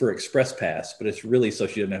says it's for Express Pass, but it's really so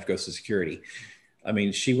she doesn't have to go to security. I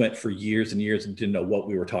mean, she went for years and years and didn't know what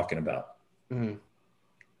we were talking about. Mm.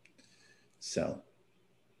 So,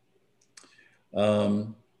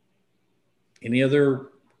 any other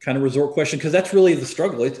kind of resort question? Because that's really the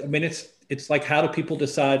struggle. It's like, how do people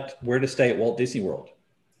decide where to stay at Walt Disney World?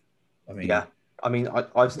 I mean, Yeah. I mean,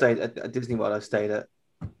 I've stayed at Disney World. I've stayed at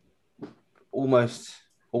almost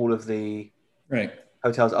all of the right.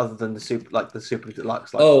 hotels other than the super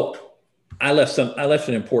deluxe. Oh, I left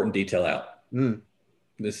an important detail out. Mm.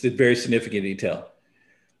 This is a very significant detail.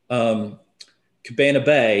 Cabana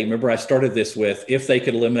Bay, remember I started this with, if they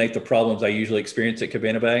could eliminate the problems I usually experience at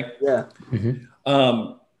Cabana Bay. Yeah.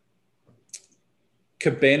 Mm-hmm.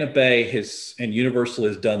 Cabana Bay and Universal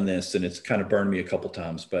has done this, and it's kind of burned me a couple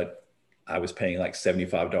times, but I was paying like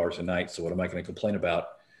 $75 a night. So what am I going to complain about?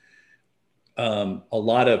 A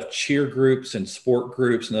lot of cheer groups and sport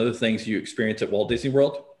groups and other things you experience at Walt Disney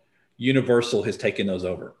World, Universal has taken those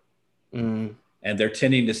over. Mm. And they're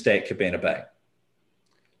tending to stay at Cabana Bay.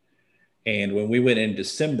 And when we went in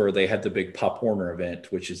December, they had the big Pop Warner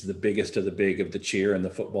event, which is the biggest of the big of the cheer and the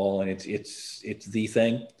football, and it's the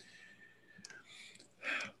thing.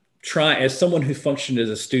 As someone who functioned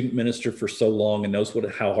as a student minister for so long and knows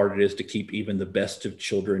how hard it is to keep even the best of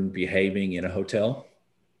children behaving in a hotel,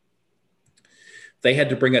 they had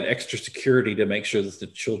to bring out extra security to make sure that the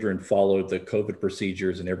children followed the COVID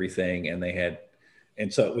procedures and everything,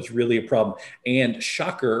 and so it was really a problem. And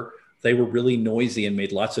shocker, they were really noisy and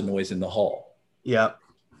made lots of noise in the hall. Yeah.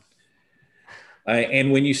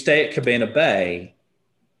 And when you stay at Cabana Bay,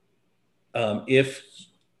 if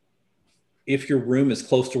your room is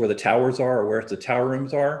close to where the towers are or where the tower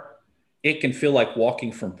rooms are, it can feel like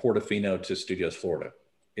walking from Portofino to Studios Florida.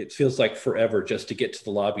 It feels like forever just to get to the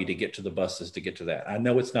lobby, to get to the buses, to get to that. I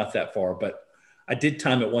know it's not that far, but I did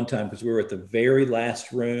time it one time because we were at the very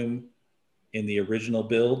last room in the original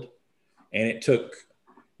build, and it took,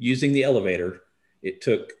 using the elevator,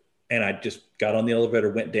 and I just got on the elevator,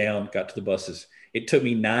 went down, got to the buses. It took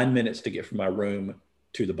me 9 minutes to get from my room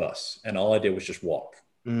to the bus, and all I did was just walk.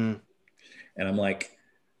 Mm. And I'm like,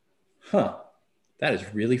 that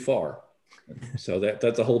is really far. So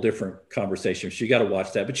that's a whole different conversation. So you got to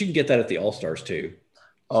watch that, but you can get that at the All-Stars too.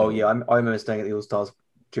 Oh, yeah. I remember staying at the All-Stars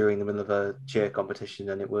during the middle of a cheer competition,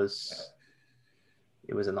 and it was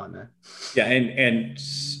a nightmare. Yeah. And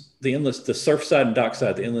the Surfside and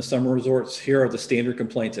Dockside, the endless summer resorts, here are the standard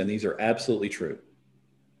complaints, and these are absolutely true.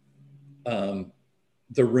 The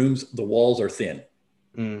walls are thin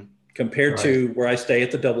compared to where I stay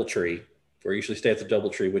at the Doubletree, where I usually stay at the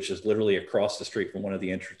Doubletree, which is literally across the street from one of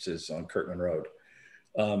the entrances on Kirkman Road.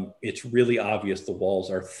 It's really obvious the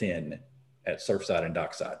walls are thin at Surfside and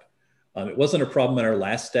Dockside. It wasn't a problem in our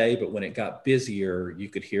last day, but when it got busier, you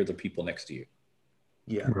could hear the people next to you.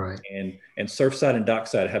 Yeah. Right. And Surfside and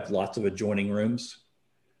Dockside have lots of adjoining rooms.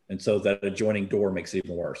 And so that adjoining door makes it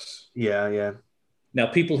even worse. Yeah, yeah. Now,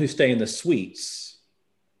 people who stay in the suites,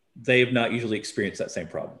 they have not usually experienced that same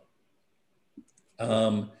problem.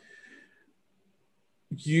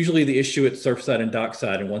 Usually the issue at Surfside and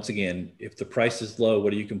Dockside, and once again, if the price is low,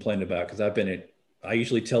 what are you complaining about? Because I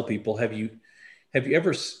usually tell people, have you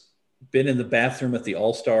ever been in the bathroom at the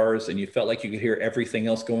All-Stars and you felt like you could hear everything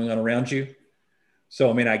else going on around you? So,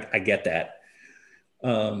 I mean, I get that.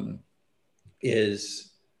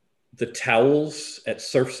 Is the towels at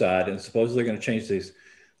Surfside, and supposedly they're going to change these.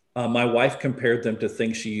 My wife compared them to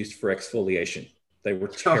things she used for exfoliation. They were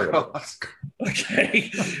terrible.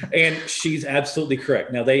 Okay. And she's absolutely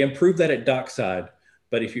correct. Now, they improved that at Dockside,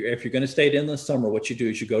 but if you're going to stay at Endless Summer, what you do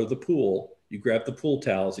is you go to the pool, you grab the pool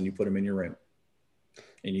towels, and you put them in your room.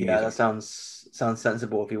 And that sounds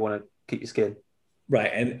sensible if you want to keep your skin.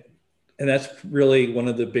 Right. And that's really one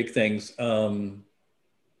of the big things.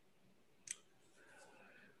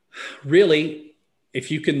 Really,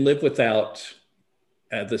 if you can live without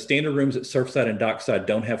the standard rooms at Surfside and Dockside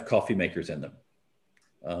don't have coffee makers in them.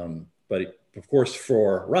 But of course,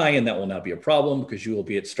 for Ryan, that will not be a problem because you will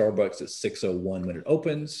be at Starbucks at 6:01 when it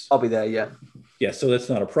opens. I'll be there, yeah. Yeah, so that's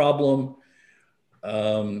not a problem.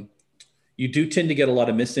 You do tend to get a lot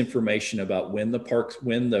of misinformation about when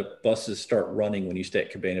the buses start running when you stay at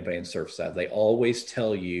Cabana Bay and Surfside. They always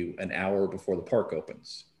tell you an hour before the park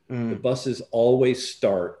opens. The buses always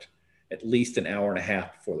start at least an hour and a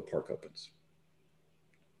half before the park opens.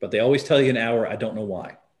 But they always tell you an hour. I don't know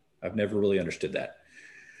why. I've never really understood that.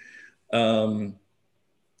 I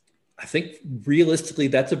think realistically,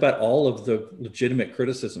 that's about all of the legitimate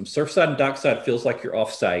criticism. Surfside and Dockside feels like you're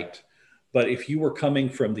off-site. But if you were coming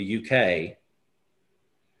from the UK,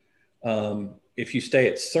 if you stay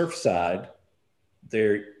at Surfside,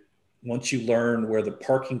 once you learn where the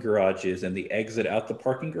parking garage is and the exit out the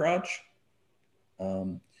parking garage,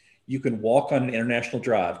 You can walk on an International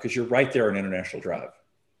Drive because you're right there on International Drive.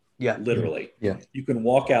 Yeah. Literally. Yeah. You can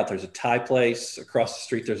walk out. There's a Thai place across the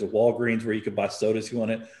street. There's a Walgreens where you can buy sodas if you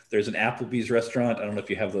want it. There's an Applebee's restaurant. I don't know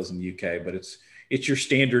if you have those in the UK, but it's your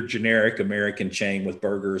standard generic American chain with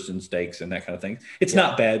burgers and steaks and that kind of thing. It's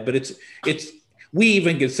not bad, but it's we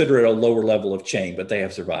even consider it a lower level of chain, but they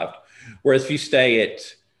have survived. Whereas if you stay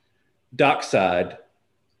at Dockside,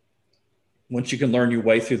 once you can learn your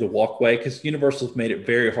way through the walkway, because Universal's made it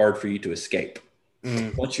very hard for you to escape.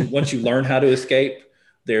 Once you learn how to escape,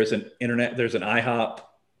 there's an IHOP.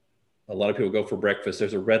 A lot of people go for breakfast.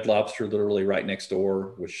 There's a Red Lobster literally right next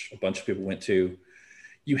door, which a bunch of people went to.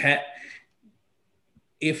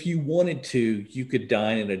 If you wanted to, you could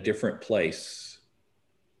dine in a different place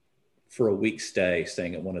for a week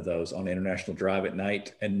staying at one of those on International Drive at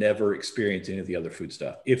night and never experience any of the other food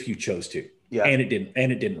stuff if you chose to. Yeah. And it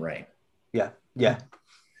didn't rain. Yeah. Yeah.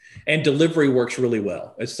 And delivery works really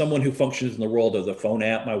well. As someone who functions in the world of the phone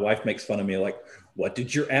app, my wife makes fun of me like, what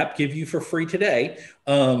did your app give you for free today?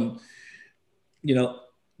 They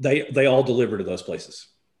all deliver to those places.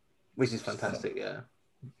 Which is fantastic.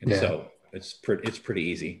 So it's pretty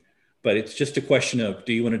easy, but it's just a question of,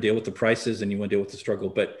 do you want to deal with the prices and you want to deal with the struggle?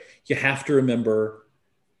 But you have to remember,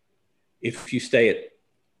 if you stay at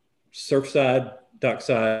Surfside,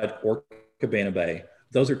 Dockside, or Cabana Bay,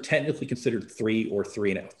 those are technically considered 3 or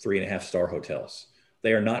 3.5 star hotels.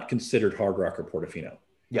 They are not considered Hard Rock or Portofino.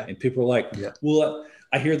 Yeah. And people are like, well,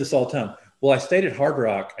 I hear this all the time. Well, I stayed at Hard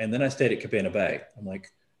Rock and then I stayed at Cabana Bay. I'm like,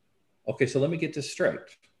 okay, so let me get this straight.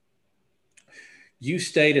 You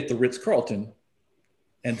stayed at the Ritz-Carlton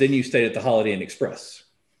and then you stayed at the Holiday Inn Express.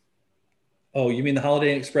 Oh, you mean the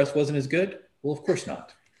Holiday Inn Express wasn't as good? Well, of course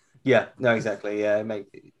not. Yeah, no, exactly. Yeah,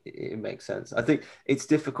 it makes sense. I think it's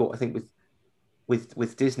difficult. I think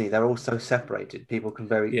with Disney, they're all so separated. People can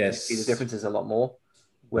see the differences a lot more.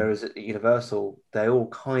 Whereas at Universal, they're all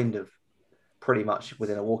kind of pretty much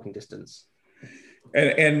within a walking distance.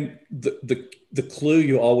 And the clue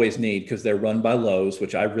you always need, because they're run by Lowe's,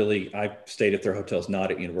 which I stayed at their hotels,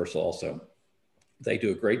 not at Universal also. They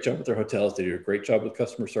do a great job with their hotels. They do a great job with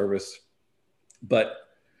customer service. But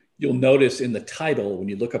you'll notice in the title, when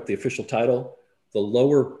you look up the official title, the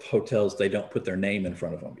lower hotels, they don't put their name in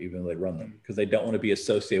front of them, even though they run them, because they don't want to be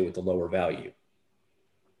associated with the lower value.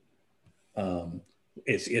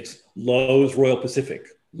 It's Lowe's Royal Pacific,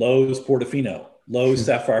 Lowe's Portofino, Lowe's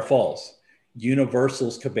Sapphire Falls,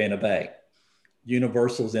 Universal's Cabana Bay,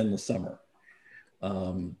 Universal's Endless Summer.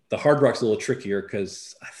 The Hard Rock's a little trickier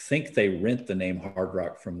because I think they rent the name Hard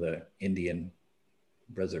Rock from the Indian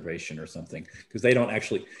reservation or something, because they don't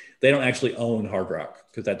actually own Hard Rock,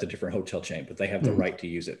 because that's a different hotel chain, but they have the right to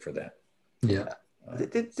use it for that. Yeah.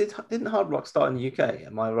 Didn't Hard Rock start in the UK?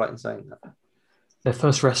 Am I right in saying that? Their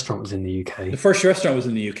first restaurant was in the UK. The first restaurant was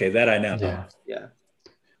in the UK. That I know. Yeah.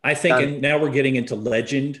 I think, and now we're getting into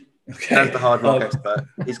legend. Okay. Dan's the Hard Rock expert.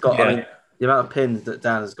 He's got the amount of pins that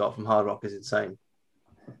Dan has got from Hard Rock is insane.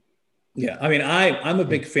 Yeah, I mean, I'm a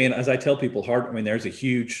big fan. As I tell people, there's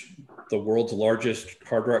the world's largest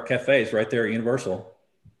Hard Rock cafe is right there at Universal.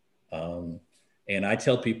 And I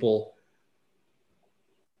tell people,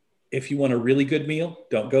 if you want a really good meal,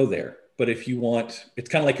 don't go there. But if you want, it's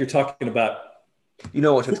kind of like you're talking about. You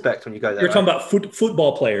know what to expect when you go there. You're talking about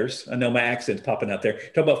football players. I know my accent's popping out there. You're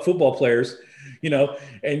talking about football players,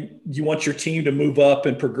 and you want your team to move up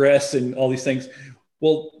and progress and all these things.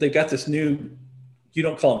 Well, they've got this new, you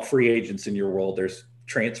don't call them free agents in your world. There's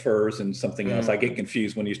transfers and something else. I get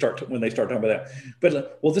confused when they start talking about that.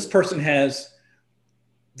 But this person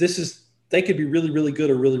they could be really, really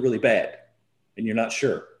good or really, really bad, and you're not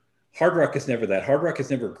sure. Hard Rock is never that. Hard Rock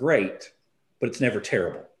is never great, but it's never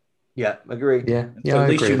terrible. Yeah, agree. Yeah. So at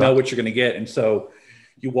least you know what you're going to get. And so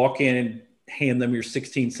you walk in and hand them your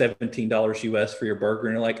 $16, $17 US for your burger,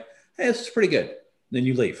 and you're like, hey, this is pretty good. Then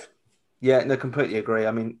you leave. Yeah, no, completely agree.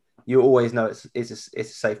 I mean, you always know it's a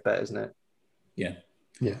safe bet, isn't it? Yeah.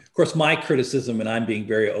 Yeah. Of course, my criticism, and I'm being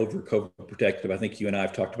very COVID protective. I think you and I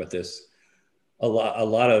have talked about this. A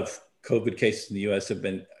lot of COVID cases in the US have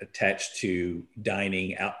been attached to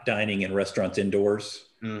dining in restaurants indoors.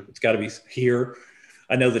 It's got to be here.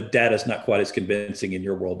 I know the data is not quite as convincing in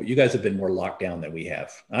your world, but you guys have been more locked down than we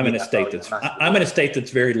have. I'm in a state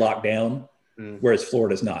that's very locked down, whereas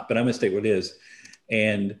Florida's not. But I'm in a state where it is,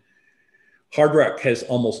 and Hard Rock has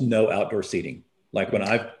almost no outdoor seating. Like when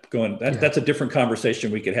I've gone, that's a different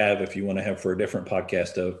conversation we could have if you want to have for a different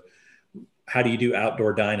podcast of how do you do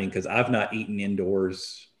outdoor dining? Because I've not eaten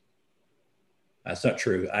indoors. That's not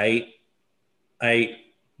true. I ate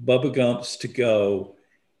Bubba Gump's to go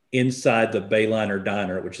inside the Bayliner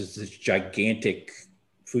Diner, which is this gigantic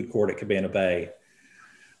food court at Cabana Bay.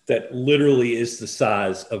 that literally is the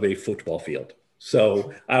size of a football field.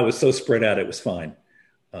 So I was so spread out, it was fine.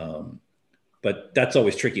 But that's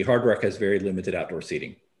always tricky. Hard Rock has very limited outdoor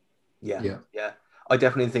seating. Yeah. I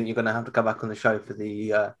definitely think you're going to have to come back on the show for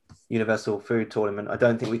the Universal Food Tournament. I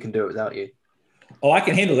don't think we can do it without you. Oh, I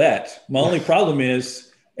can handle that. My only problem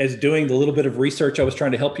is, as doing the little bit of research I was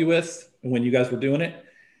trying to help you with when you guys were doing it,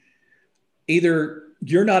 either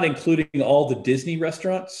you're not including all the Disney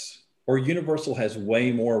restaurants, or Universal has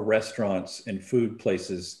way more restaurants and food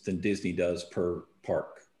places than Disney does per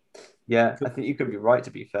park. Yeah, I think you could be right,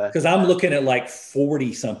 to be fair. Because I'm looking at like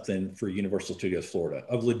 40 something for Universal Studios Florida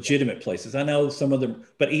of legitimate places. I know some of them,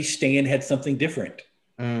 but each stand had something different.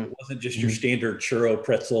 It wasn't just your standard churro,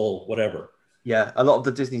 pretzel, whatever. Yeah, a lot of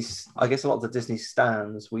the Disney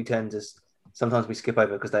stands, we tend to sometimes we skip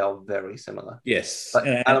over because they are very similar. Yes. But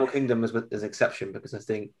Animal Kingdom is an exception, because I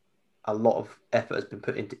think a lot of effort has been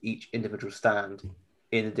put into each individual stand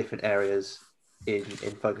in the different areas in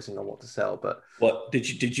focusing on what to sell. But what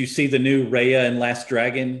did you see the new Raya and Last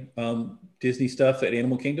Dragon Disney stuff at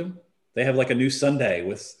Animal Kingdom? They have like a new sundae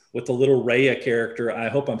with the little Raya character. I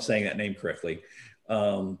hope I'm saying that name correctly.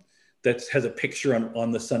 That has a picture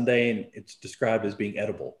on the sundae, and it's described as being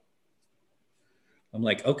edible. I'm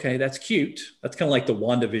like, okay, that's cute. That's kind of like the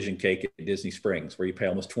WandaVision cake at Disney Springs, where you pay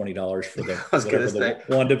almost $20 for the whatever the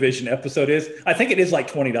WandaVision episode is. I think it is like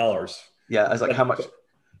 $20. Yeah, I was like, how much?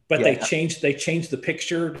 But they changed the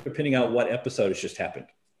picture depending on what episode has just happened.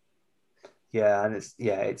 Yeah, and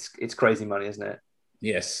it's crazy money, isn't it?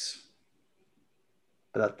 Yes.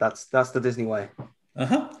 But that's the Disney way.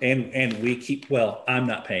 And we keep, well, I'm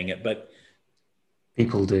not paying it, but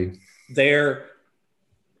people do. They're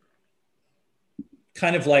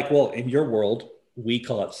kind of like, well, in your world, we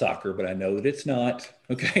call it soccer, but I know that it's not.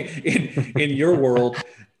 Okay. In your world,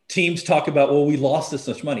 teams talk about, well, we lost this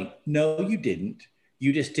much money. No, you didn't.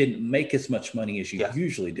 You just didn't make as much money as you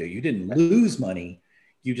usually do. You didn't lose money.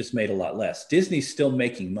 You just made a lot less. Disney's still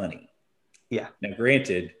making money. Yeah. Now,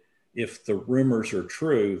 granted, if the rumors are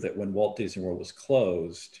true that when Walt Disney World was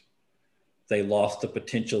closed, they lost the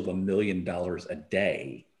potential of $1 million a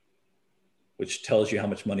day, which tells you how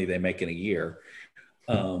much money they make in a year.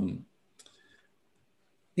 You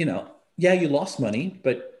lost money,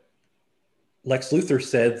 but Lex Luthor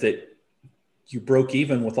said that you broke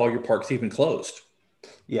even with all your parks even closed.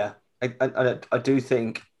 Yeah, I do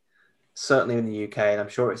think, certainly in the UK, and I'm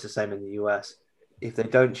sure it's the same in the US, if they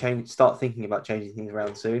don't start thinking about changing things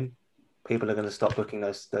around soon, people are going to stop booking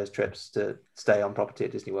those trips to stay on property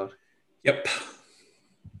at Disney World. Yep.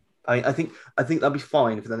 I think that'll be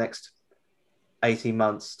fine for the next 18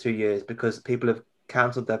 months, 2 years, because people have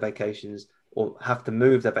cancelled their vacations or have to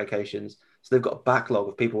move their vacations. So they've got a backlog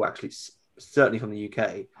of people, actually, certainly from the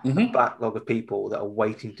UK, a backlog of people that are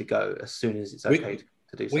waiting to go as soon as it's okay to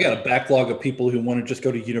do so. We got a backlog of people who want to just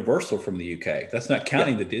go to Universal from the UK. That's not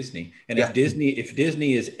counting the Disney. And if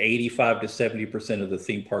Disney is 85 to 70% of the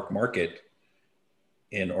theme park market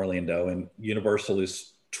in Orlando and Universal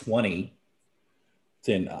is 20,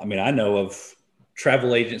 then, I mean, I know of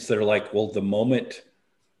travel agents that are like, well, the moment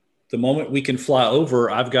we can fly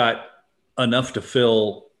over, I've got enough to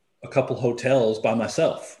fill a couple hotels by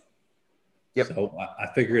myself. Yep. So I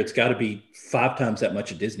figure it's got to be 5 times that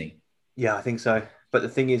much at Disney. Yeah, I think so. But the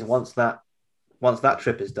thing is, once that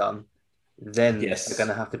trip is done, then they're going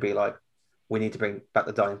to have to be like, we need to bring back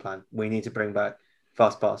the dining plan. We need to bring back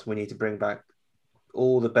Fast Pass. We need to bring back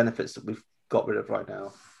all the benefits that we've got rid of right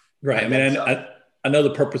now. Right. I mean, I know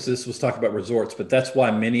the purpose of this was talk about resorts, but that's why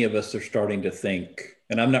many of us are starting to think,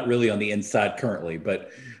 and I'm not really on the inside currently,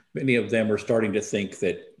 but many of them are starting to think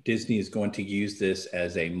that Disney is going to use this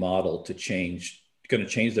as a model to change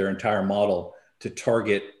their entire model to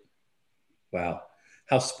target, wow,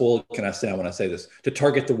 how spoiled can I sound when I say this, to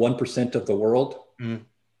target the 1% of the world.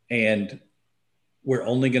 And we're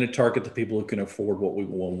only going to target the people who can afford what we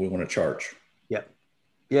want to charge.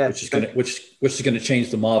 Yeah. Which is going to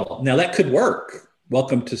change the model. Now that could work.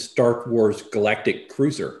 Welcome to Star Wars Galactic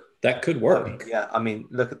Cruiser. That could work. Yeah. I mean,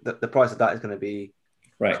 look at the price of that is going to be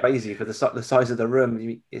crazy for the size of the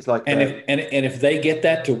room. It's like, if they get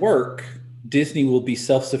that to work, Disney will be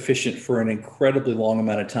self-sufficient for an incredibly long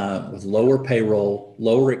amount of time with lower payroll,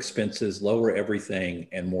 lower expenses, lower everything,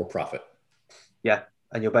 and more profit. Yeah.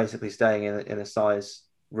 And you're basically staying in a size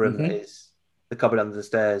room that is the cupboard under the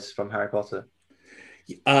stairs from Harry Potter.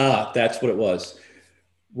 That's what it was.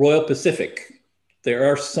 Royal Pacific.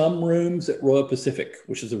 There are some rooms at Royal Pacific,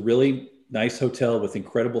 which is a really nice hotel with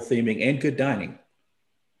incredible theming and good dining.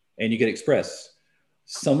 And you get express.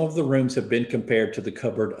 Some of the rooms have been compared to the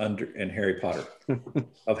cupboard under in Harry Potter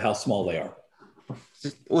of how small they are.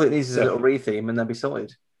 All it needs is a little retheme and they'll be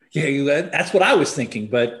sorted. Yeah, that's what I was thinking,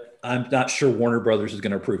 but I'm not sure Warner Brothers is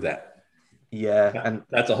going to approve that. Yeah, and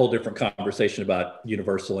that's a whole different conversation about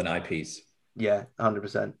Universal and IPs. Yeah,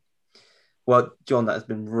 100%. Well, John, that has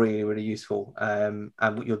been really, really useful. And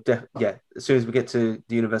you're as soon as we get to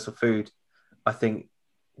the Universal food, I think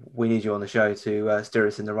we need you on the show to steer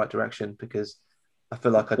us in the right direction, because I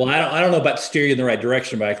feel like I don't know about steer you in the right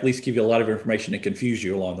direction, but I at least give you a lot of information and confuse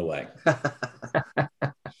you along the way.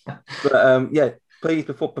 But please,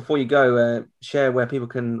 before you go, share where people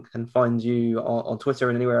can find you on Twitter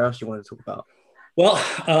and anywhere else you want to talk about. Well,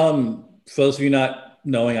 for those of you not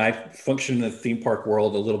knowing, I function in the theme park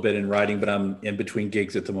world a little bit in writing, but I'm in between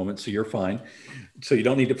gigs at the moment, so you're fine. So you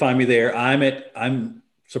don't need to find me there. I'm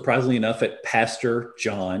surprisingly enough at Pastor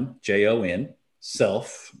John, Jon,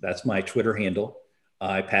 Self. That's my Twitter handle.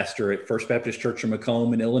 I pastor at First Baptist Church in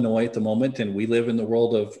Macomb in Illinois at the moment, and we live in the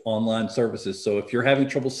world of online services. So if you're having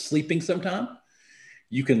trouble sleeping sometime,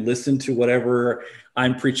 you can listen to whatever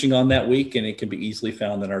I'm preaching on that week, and it can be easily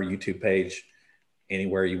found on our YouTube page,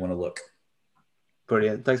 anywhere you want to look.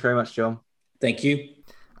 Brilliant. Thanks very much, John. Thank you.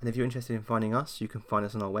 And if you're interested in finding us, you can find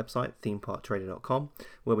us on our website, themeparktrader.com,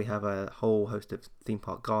 where we have a whole host of theme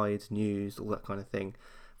park guides, news, all that kind of thing.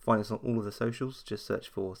 Find us on all of the socials. Just search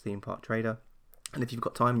for Theme Park Trader. And if you've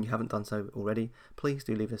got time and you haven't done so already, please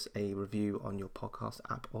do leave us a review on your podcast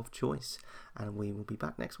app of choice. And we will be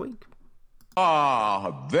back next week.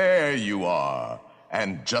 Ah, there you are.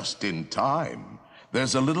 And just in time.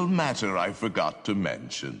 There's a little matter I forgot to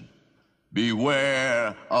mention.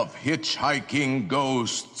 Beware of hitchhiking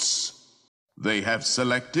ghosts. They have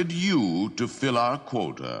selected you to fill our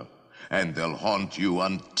quota, and they'll haunt you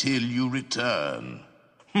until you return.